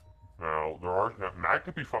 Now, Mag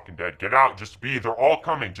could be fucking dead. Get out, just be. They're all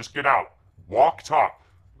coming. Just get out. Walk top.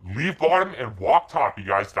 Leave bottom and walk top, you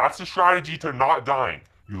guys. That's the strategy to not dying.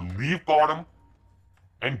 You leave bottom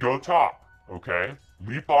and go top, okay?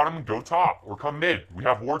 Leave bottom and go top, or come mid. We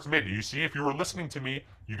have wards mid. You see, if you were listening to me,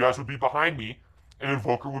 you guys would be behind me, and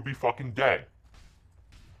Invoker would be fucking dead.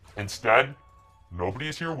 Instead, nobody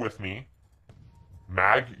is here with me.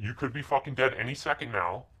 Mag, you could be fucking dead any second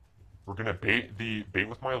now. We're gonna bait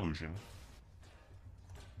with my illusion.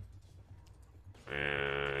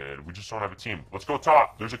 And we just don't have a team. Let's go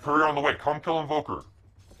top. There's a courier on the way. Come kill Invoker.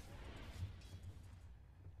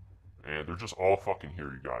 And they're just all fucking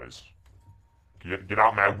here, you guys. Get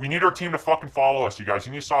out, Mag. We need our team to fucking follow us, you guys.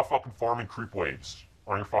 You need to stop fucking farming creep waves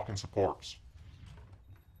on your fucking supports.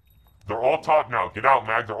 They're all top now. Get out,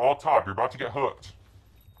 Mag. They're all top. You're about to get hooked.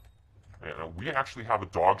 And we actually have a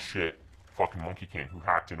dog shit fucking Monkey King who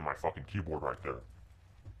hacked into my fucking keyboard right there.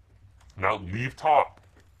 Now leave top.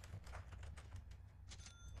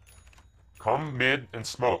 Come mid and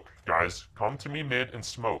smoke, guys. Come to me mid and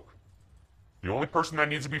smoke. The only person that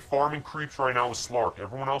needs to be farming creeps right now is Slark.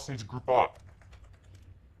 Everyone else needs to group up.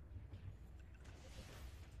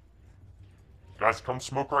 Guys, come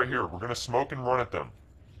smoke right here. We're gonna smoke and run at them.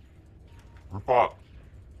 Group up.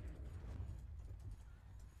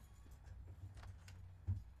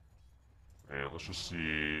 And let's just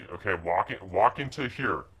see. Okay, walk into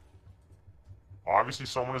here. Obviously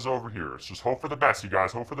someone is over here. Let's just hope for the best, you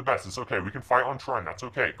guys. Hope for the best. It's okay. We can fight on Shrine. That's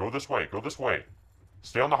okay. Go this way. Go this way.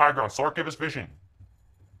 Stay on the high ground. Slark, give us vision.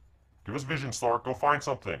 Give us vision, Slark. Go find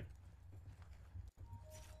something.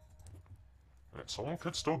 And someone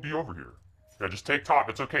could still be over here. Yeah, just take top.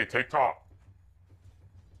 It's okay. Take top.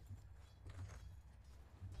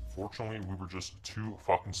 Fortunately, we were just too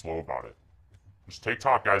fucking slow about it. Just take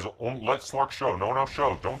top, guys. Let Slark show. No one else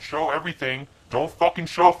show. Don't show everything. Don't fucking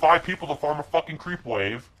show 5 people to farm a fucking creep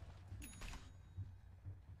wave.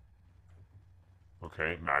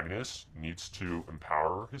 Okay, Magnus needs to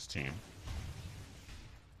empower his team.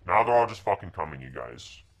 Now they're all just fucking coming, you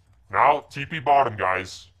guys. Now, TP bottom,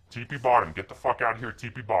 guys. TP bottom. Get the fuck out of here,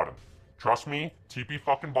 TP bottom. Trust me, TP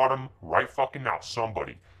fucking bottom right fucking now.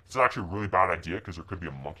 Somebody. This is actually a really bad idea because there could be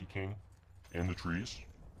a Monkey King in the trees.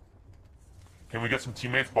 Can we get some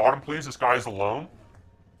teammates bottom, please? This guy is alone.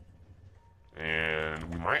 And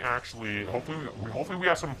we might actually... Hopefully we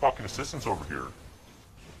have some fucking assistance over here.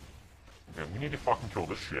 And we need to fucking kill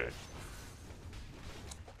this shit.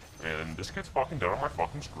 And this gets fucking dead on my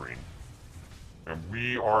fucking screen. And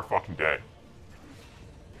we are fucking dead.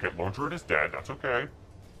 Okay, Lone Druid is dead. That's okay.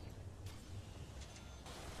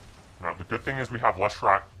 Now, the good thing is we have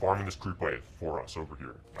Leshrac farming this creep wave for us over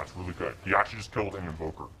here. That's really good. He actually just killed an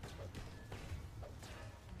Invoker.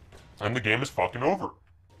 And the game is fucking over.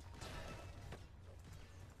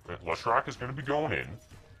 Leshrac is going to be going in.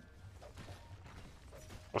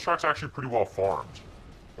 Leshrac's actually pretty well farmed.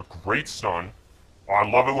 A great stun. Oh, I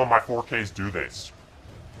love it when my 4Ks do this.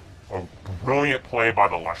 A brilliant play by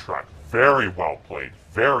the Leshrac. Very well played.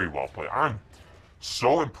 Very well played. I'm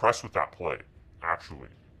so impressed with that play, actually.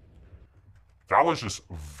 That was just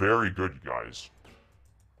very good, you guys.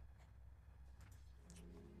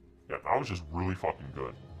 Yeah, that was just really fucking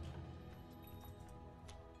good.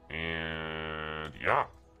 And yeah,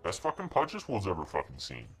 best fucking Pudge this world's ever fucking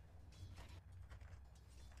seen.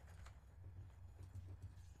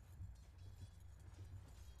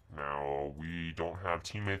 Now, we don't have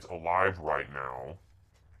teammates alive right now,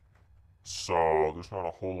 so there's not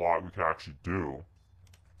a whole lot we can actually do.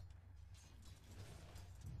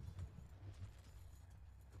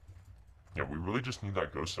 Yeah, we really just need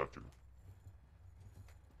that Ghost Scepter.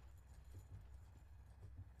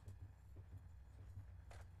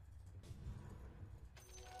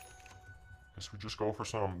 Guess we just go for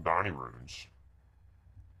some bounty runes.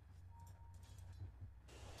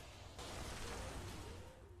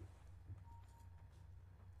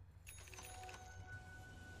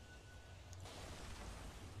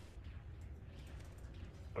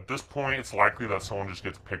 At this point, it's likely that someone just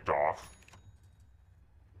gets picked off.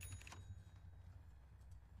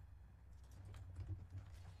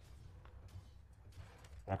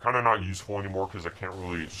 I'm kind of not useful anymore because I can't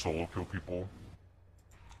really solo kill people.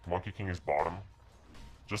 Monkey King is bottom.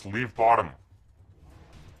 Just leave bottom.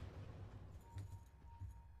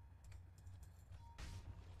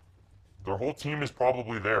 Their whole team is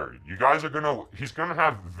probably there. You guys are gonna... He's gonna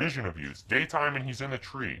have vision of you. It's daytime and he's in a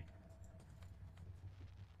tree.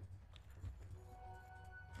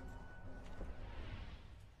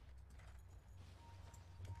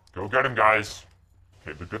 Go get him, guys.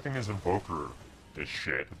 Okay, the good thing is Invoker is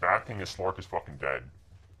shit. The bad thing is Slark is fucking dead.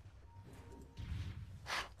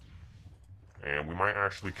 And we might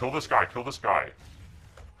actually kill this guy. Kill this guy.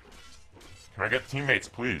 Can I get teammates,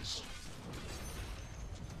 please?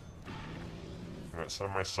 I'm gonna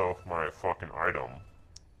send myself my fucking item.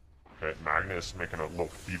 Okay, Magnus making a little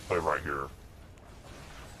feed play right here.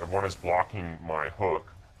 Everyone is blocking my hook.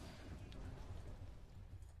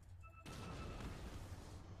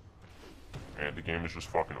 it, the game is just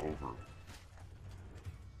fucking over.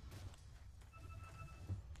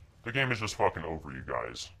 The game is just fucking over, you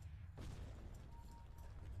guys.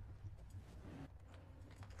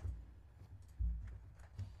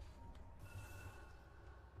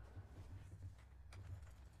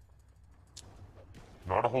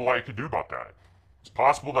 Not a whole lot you could do about that. It's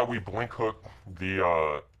possible that we blink hook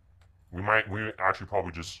the, we actually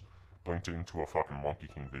probably just blinked it into a fucking Monkey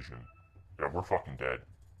King vision. Yeah, we're fucking dead.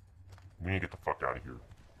 We need to get the fuck out of here.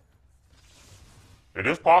 It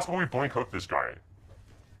is possible we blink hook this guy.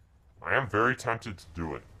 I am very tempted to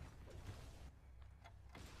do it.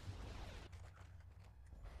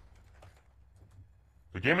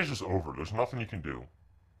 The game is just over. There's nothing you can do.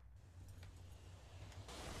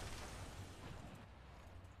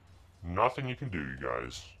 Nothing you can do, you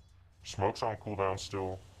guys. Smoke's on cooldown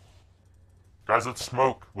still. Guys, let's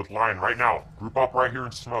smoke with Lion right now. Group up right here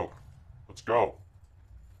and smoke. Let's go.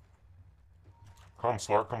 Come,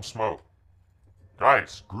 Slark, come smoke.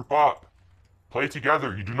 Guys, group up. Play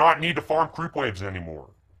together. You do not need to farm creep waves anymore.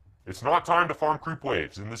 It's not time to farm creep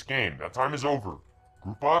waves in this game. That time is over.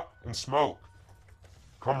 Group up and smoke.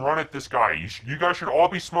 Come run at this guy. You guys should all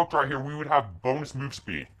be smoked right here. We would have bonus move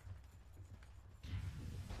speed.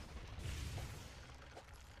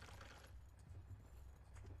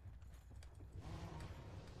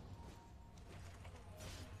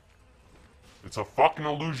 It's a fucking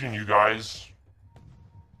illusion, you guys.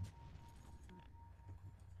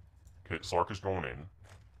 Okay, Slark is going in.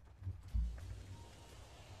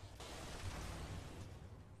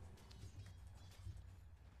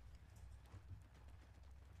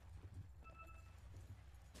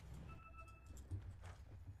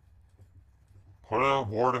 Put a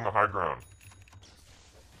ward in the high ground.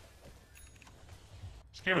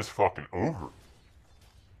 This game is fucking over.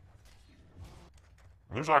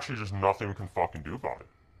 And there's actually just nothing we can fucking do about it.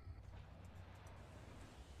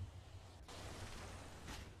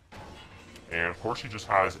 And of course he just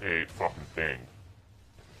has a fucking thing.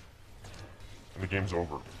 And the game's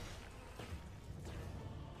over.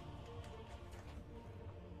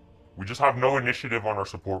 We just have no initiative on our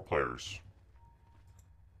support players.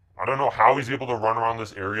 I don't know how he's able to run around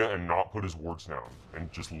this area and not put his wards down.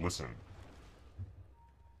 And just listen.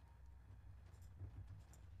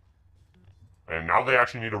 And now they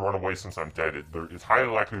actually need to run away since I'm dead. It's highly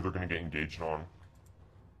likely they're going to get engaged on.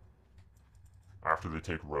 After they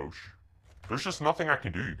take Roche. There's just nothing I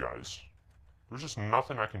can do, you guys. There's just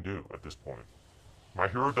nothing I can do at this point. My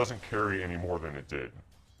hero doesn't carry any more than it did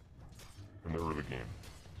in the early game.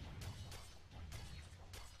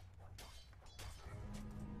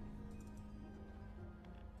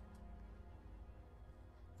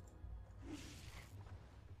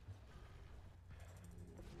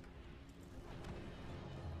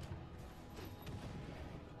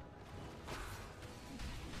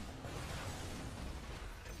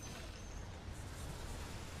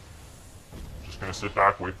 Gonna sit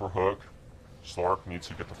back, wait for Hook. Slark needs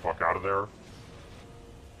to get the fuck out of there.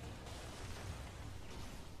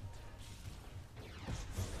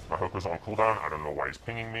 My Hook was on cooldown. I don't know why he's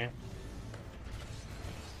pinging me.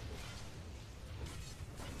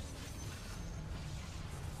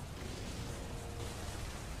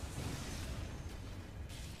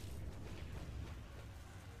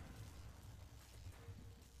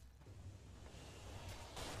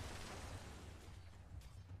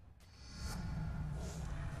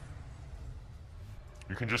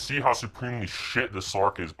 You can just see how supremely shit the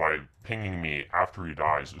Slark is by pinging me after he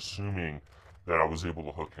dies, assuming that I was able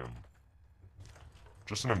to hook him.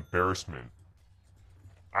 Just an embarrassment.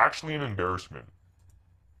 Actually an embarrassment.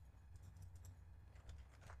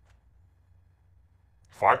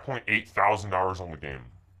 5.8 thousand hours on the game.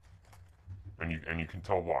 And you can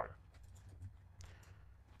tell why.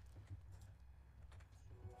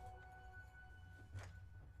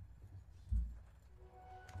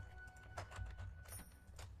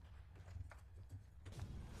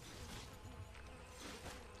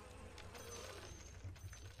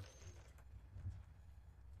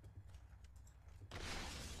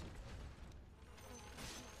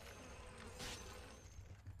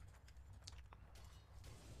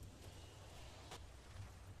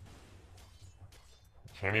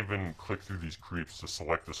 Can't even click through these creeps to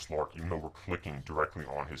select the Slark, even though we're clicking directly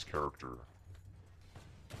on his character.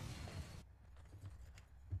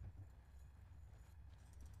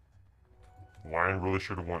 Lion really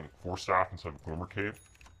should have went Force Staff instead of Glimmer Cape.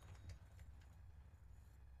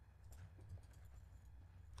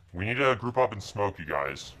 We need to group up and smoke, you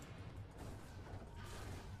guys.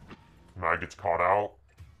 Mag gets caught out.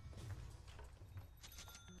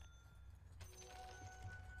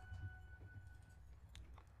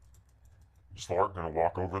 Slark gonna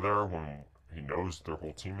walk over there when he knows their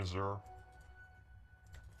whole team is there?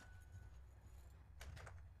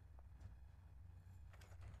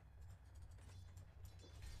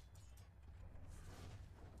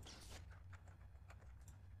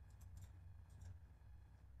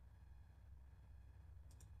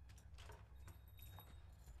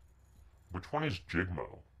 Which one is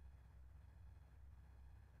Jigmo?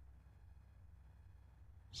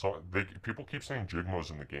 So people keep saying Jigmo's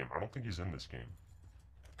in the game. I don't think he's in this game.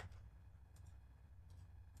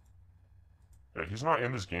 Yeah, he's not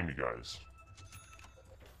in this game, you guys.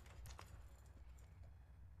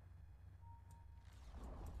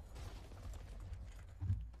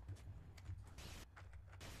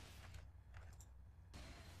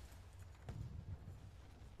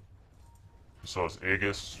 So it's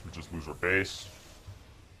Aegis. We just lose our base.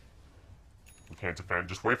 We can't defend.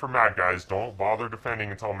 Just wait for Mag, guys. Don't bother defending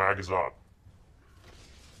until Mag is up.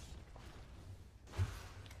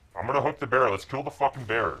 I'm gonna hook the bear. Let's kill the fucking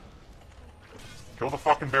bear. Kill the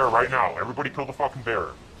fucking bear right now. Everybody kill the fucking bear.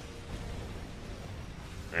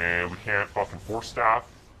 And we can't fucking force staff.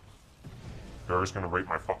 Bear's gonna rape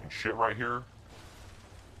my fucking shit right here.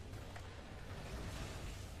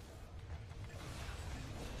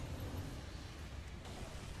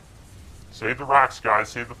 Save the racks, guys.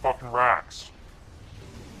 Save the fucking racks.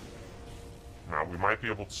 Now, we might be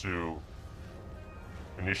able to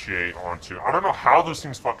initiate onto... I don't know how those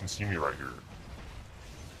things fucking see me right here.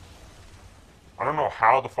 I don't know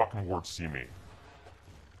how the fucking wards see me.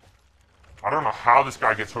 I don't know how this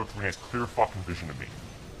guy gets hooked when he has clear fucking vision of me.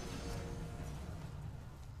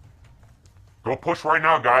 Go push right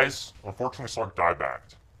now, guys. Unfortunately, Slark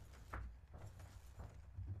die-backed.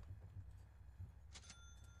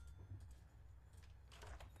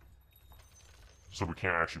 So we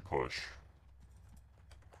can't actually push.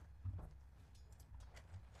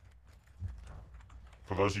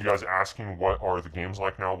 For those of you guys asking what are the games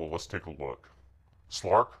like now, well, let's take a look.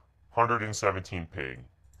 Slark, 117 ping.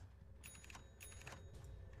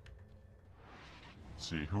 Let's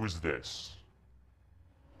see, who is this?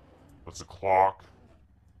 That's a clock.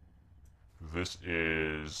 This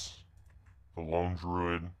is the Lone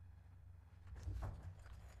Druid.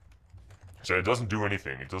 So it doesn't do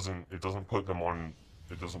anything. It doesn't put them on.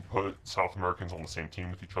 It doesn't put South Americans on the same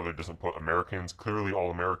team with each other. It doesn't put Americans, clearly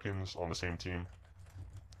all Americans, on the same team.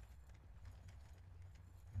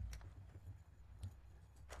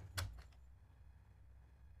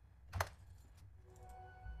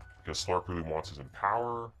 Because Slark really wants his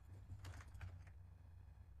Empower.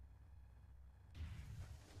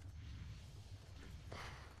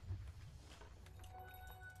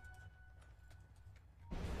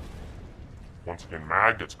 Once again,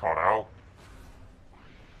 Mag gets caught out.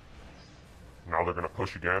 Now they're going to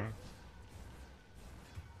push again.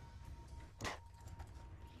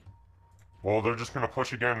 Well, they're just going to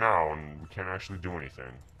push again now, and we can't actually do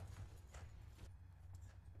anything.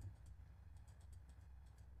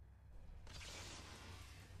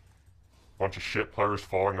 Bunch of shit players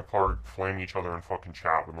falling apart, flaming each other in fucking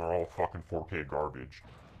chat when they're all fucking 4K garbage.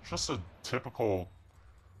 It's just a typical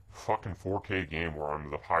fucking 4K game where I'm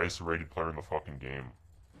the highest rated player in the fucking game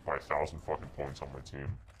by 1,000 fucking points on my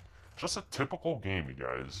team. Just a typical game, you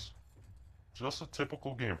guys. Just a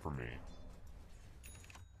typical game for me.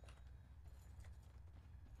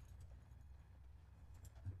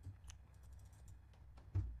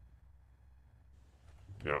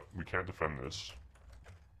 Yeah, we can't defend this.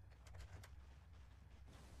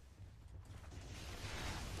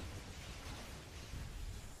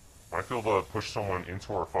 I feel to push someone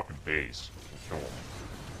into our fucking base and kill them.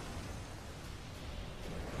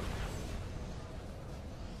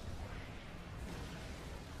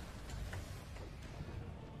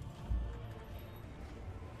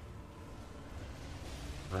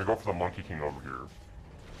 We're gonna go for the Monkey King over here.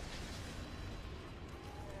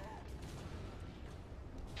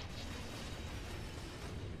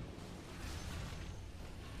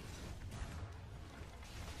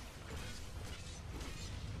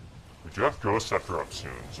 We do have Ghost Scepter up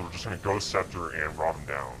soon, so we're just gonna Ghost Scepter and rob him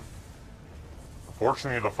down.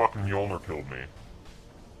 Unfortunately, the fucking Mjolnir killed me.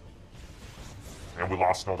 And we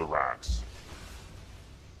lost another Rax.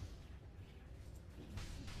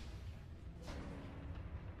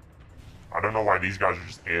 I don't know why these guys are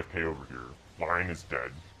just AFK over here. Lion is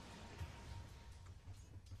dead.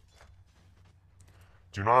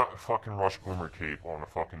 Do not fucking rush Glimmer Cape on a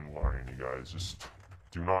fucking Lion, you guys. Just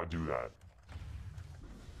do not do that.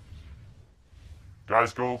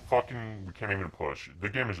 Guys, go fucking... We can't even push. The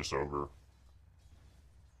game is just over.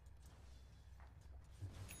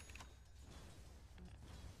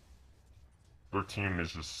 Their team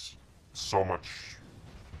is just so much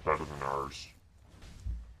better than ours.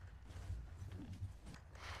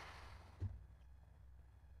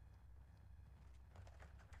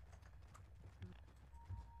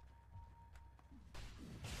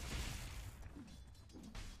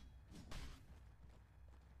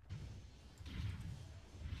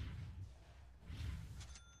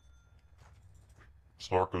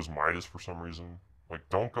 Slark goes Midas for some reason. Like,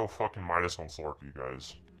 don't go fucking Midas on Slark, you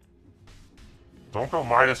guys. Don't go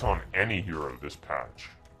Midas on any hero this patch.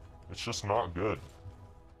 It's just not good.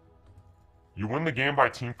 You win the game by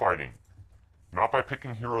team fighting, not by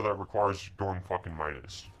picking a hero that requires going fucking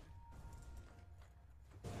Midas.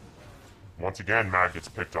 Once again, Mag gets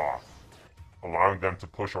picked off, allowing them to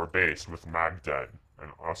push our base with Mag dead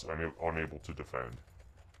and us unable to defend.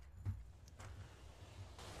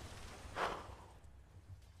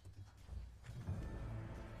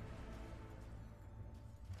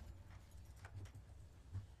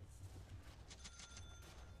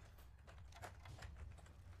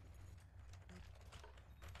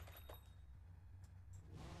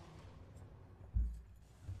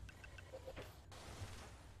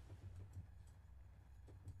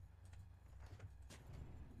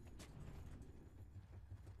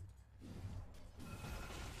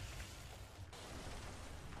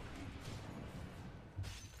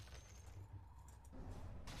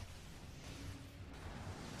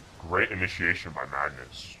 Great initiation by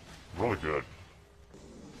Magnus. Really good.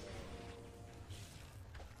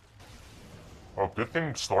 Oh, good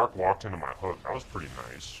thing Slark walked into my hook. That was pretty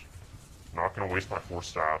nice. Not gonna waste my 4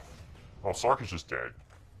 staff. Oh, Slark is just dead.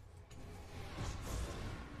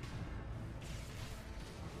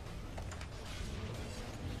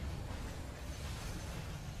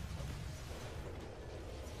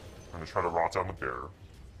 I'm gonna try to rot down the bear.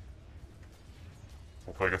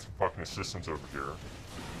 Hopefully I get some fucking assistance over here.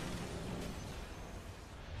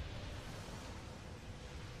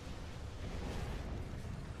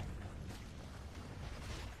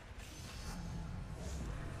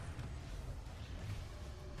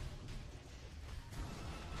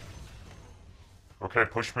 Okay,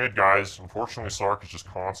 push mid, guys. Unfortunately, Slark is just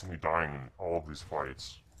constantly dying in all of these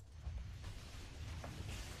fights.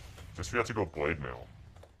 Guess we have to go Blade Mail.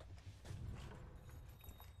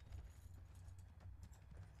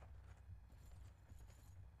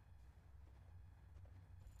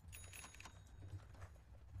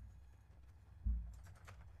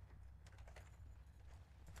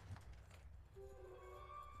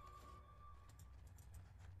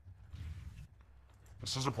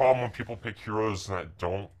 This is a problem when people pick heroes that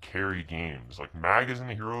don't carry games. Like, Mag isn't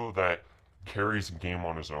a hero that carries a game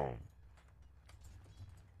on his own.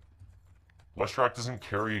 Leshrac doesn't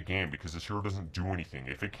carry a game because this hero doesn't do anything.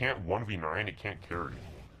 If it can't 1v9, it can't carry.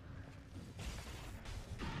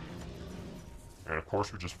 And of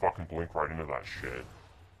course we just fucking blink right into that shit.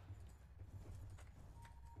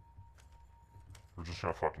 We're just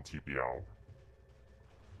gonna fucking TP out.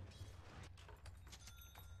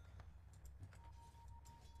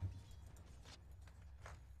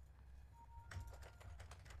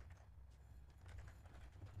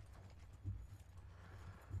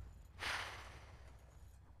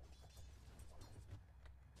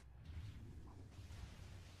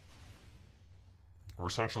 We're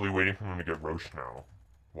essentially waiting for them to get Roche now,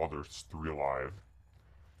 while there's 3 alive.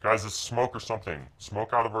 Guys, it's smoke or something.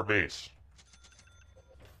 Smoke out of our base.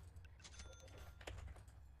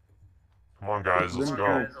 Come on, guys, let's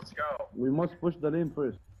go. We must push the lane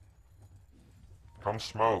first. Come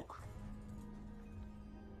smoke.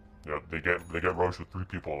 Yeah, they get Roche with 3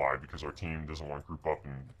 people alive because our team doesn't want to group up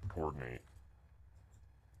and coordinate.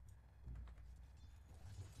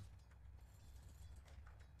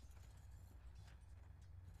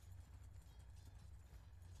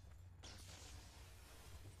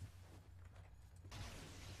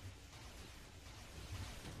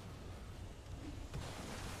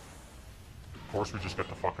 Of course, we just get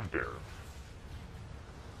the fucking bear.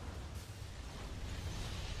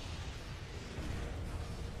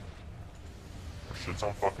 Our shit's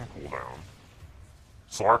on fucking cooldown.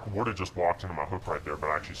 Slark would have just walked into my hook right there, but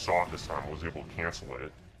I actually saw it this time and was able to cancel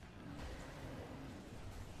it.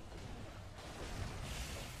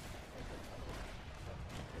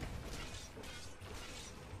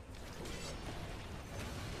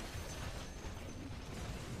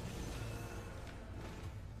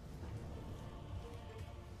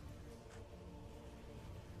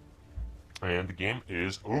 And the game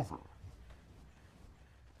is over.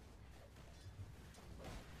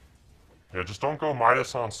 Yeah, just don't go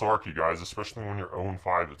Midas on Slark, you guys, especially when you're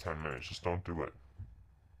 0-5 to 10 minutes. Just don't do it.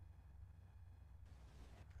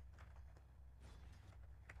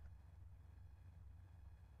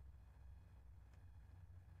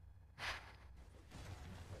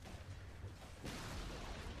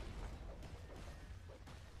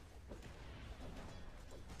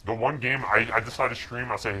 The one game I decided to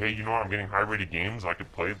stream, I say, hey, you know what? I'm getting high rated games. I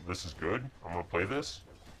could play. This is good. I'm gonna play this.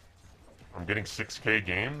 I'm getting 6K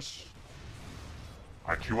games.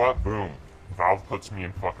 I queue up, boom. Valve puts me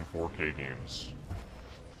in fucking 4K games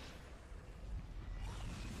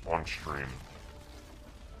on stream.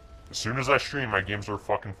 As soon as I stream, my games are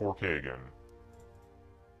fucking 4K again.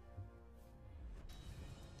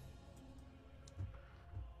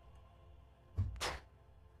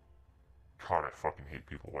 God, I fucking hate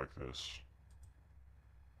people like this.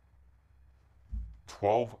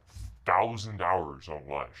 12,000 hours on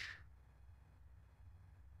Lesh.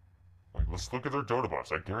 Like, let's look at their Dota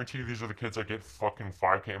bots. I guarantee you these are the kids that get fucking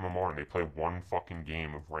 5K MMR and they play one fucking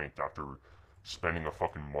game of ranked after spending a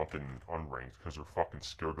fucking month in unranked because they're fucking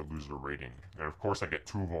scared to lose their rating. And of course I get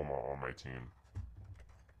two of them on my team.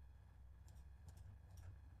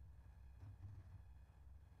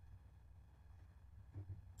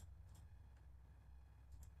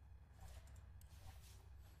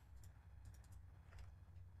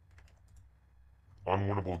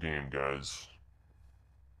 Unwinnable game, guys.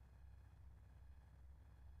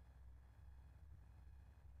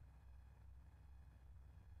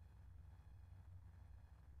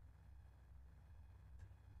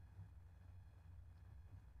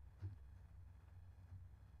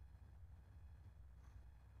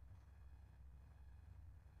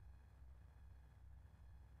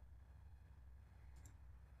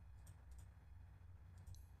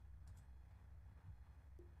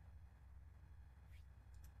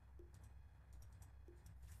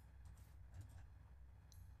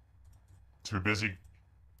 Too busy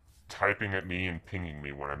typing at me and pinging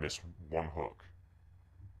me when I miss one hook.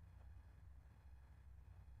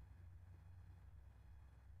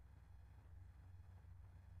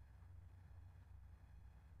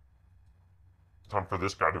 Time for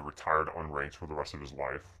this guy to retire to unranked for the rest of his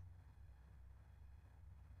life.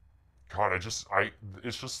 God, it's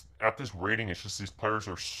just, at this rating, it's just these players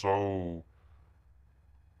are so,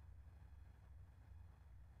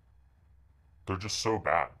 they're just so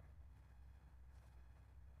bad.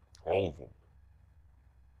 All of them.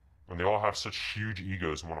 And they all have such huge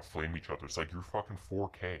egos and want to flame each other. It's like, you're fucking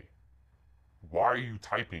 4K. Why are you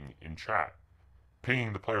typing in chat?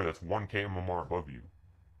 Pinging the player that's 1K MMR above you.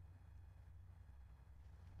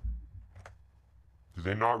 Do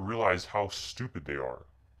they not realize how stupid they are?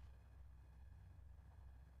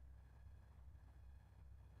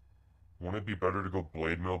 Wouldn't it be better to go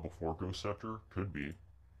Blade Mail before Ghost Scepter? Could be.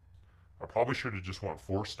 I probably should have just went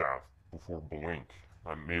Force Staff before Blink.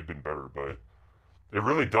 That may have been better, but it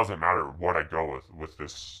really doesn't matter what I go with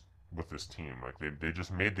this team. Like they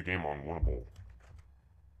just made the game unwinnable.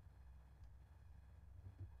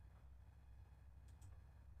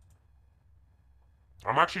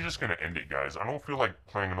 I'm actually just gonna end it, guys. I don't feel like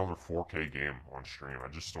playing another 4K game on stream. I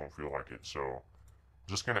just don't feel like it. So, I'm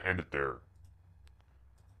just gonna end it there.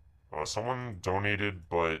 Someone donated,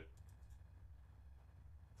 but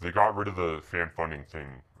they got rid of the fan funding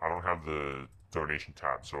thing. I don't have the donation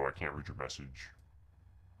tab, so I can't read your message.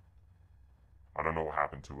 I don't know what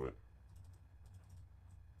happened to it.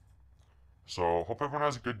 So, hope everyone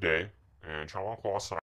has a good day, and Long Qua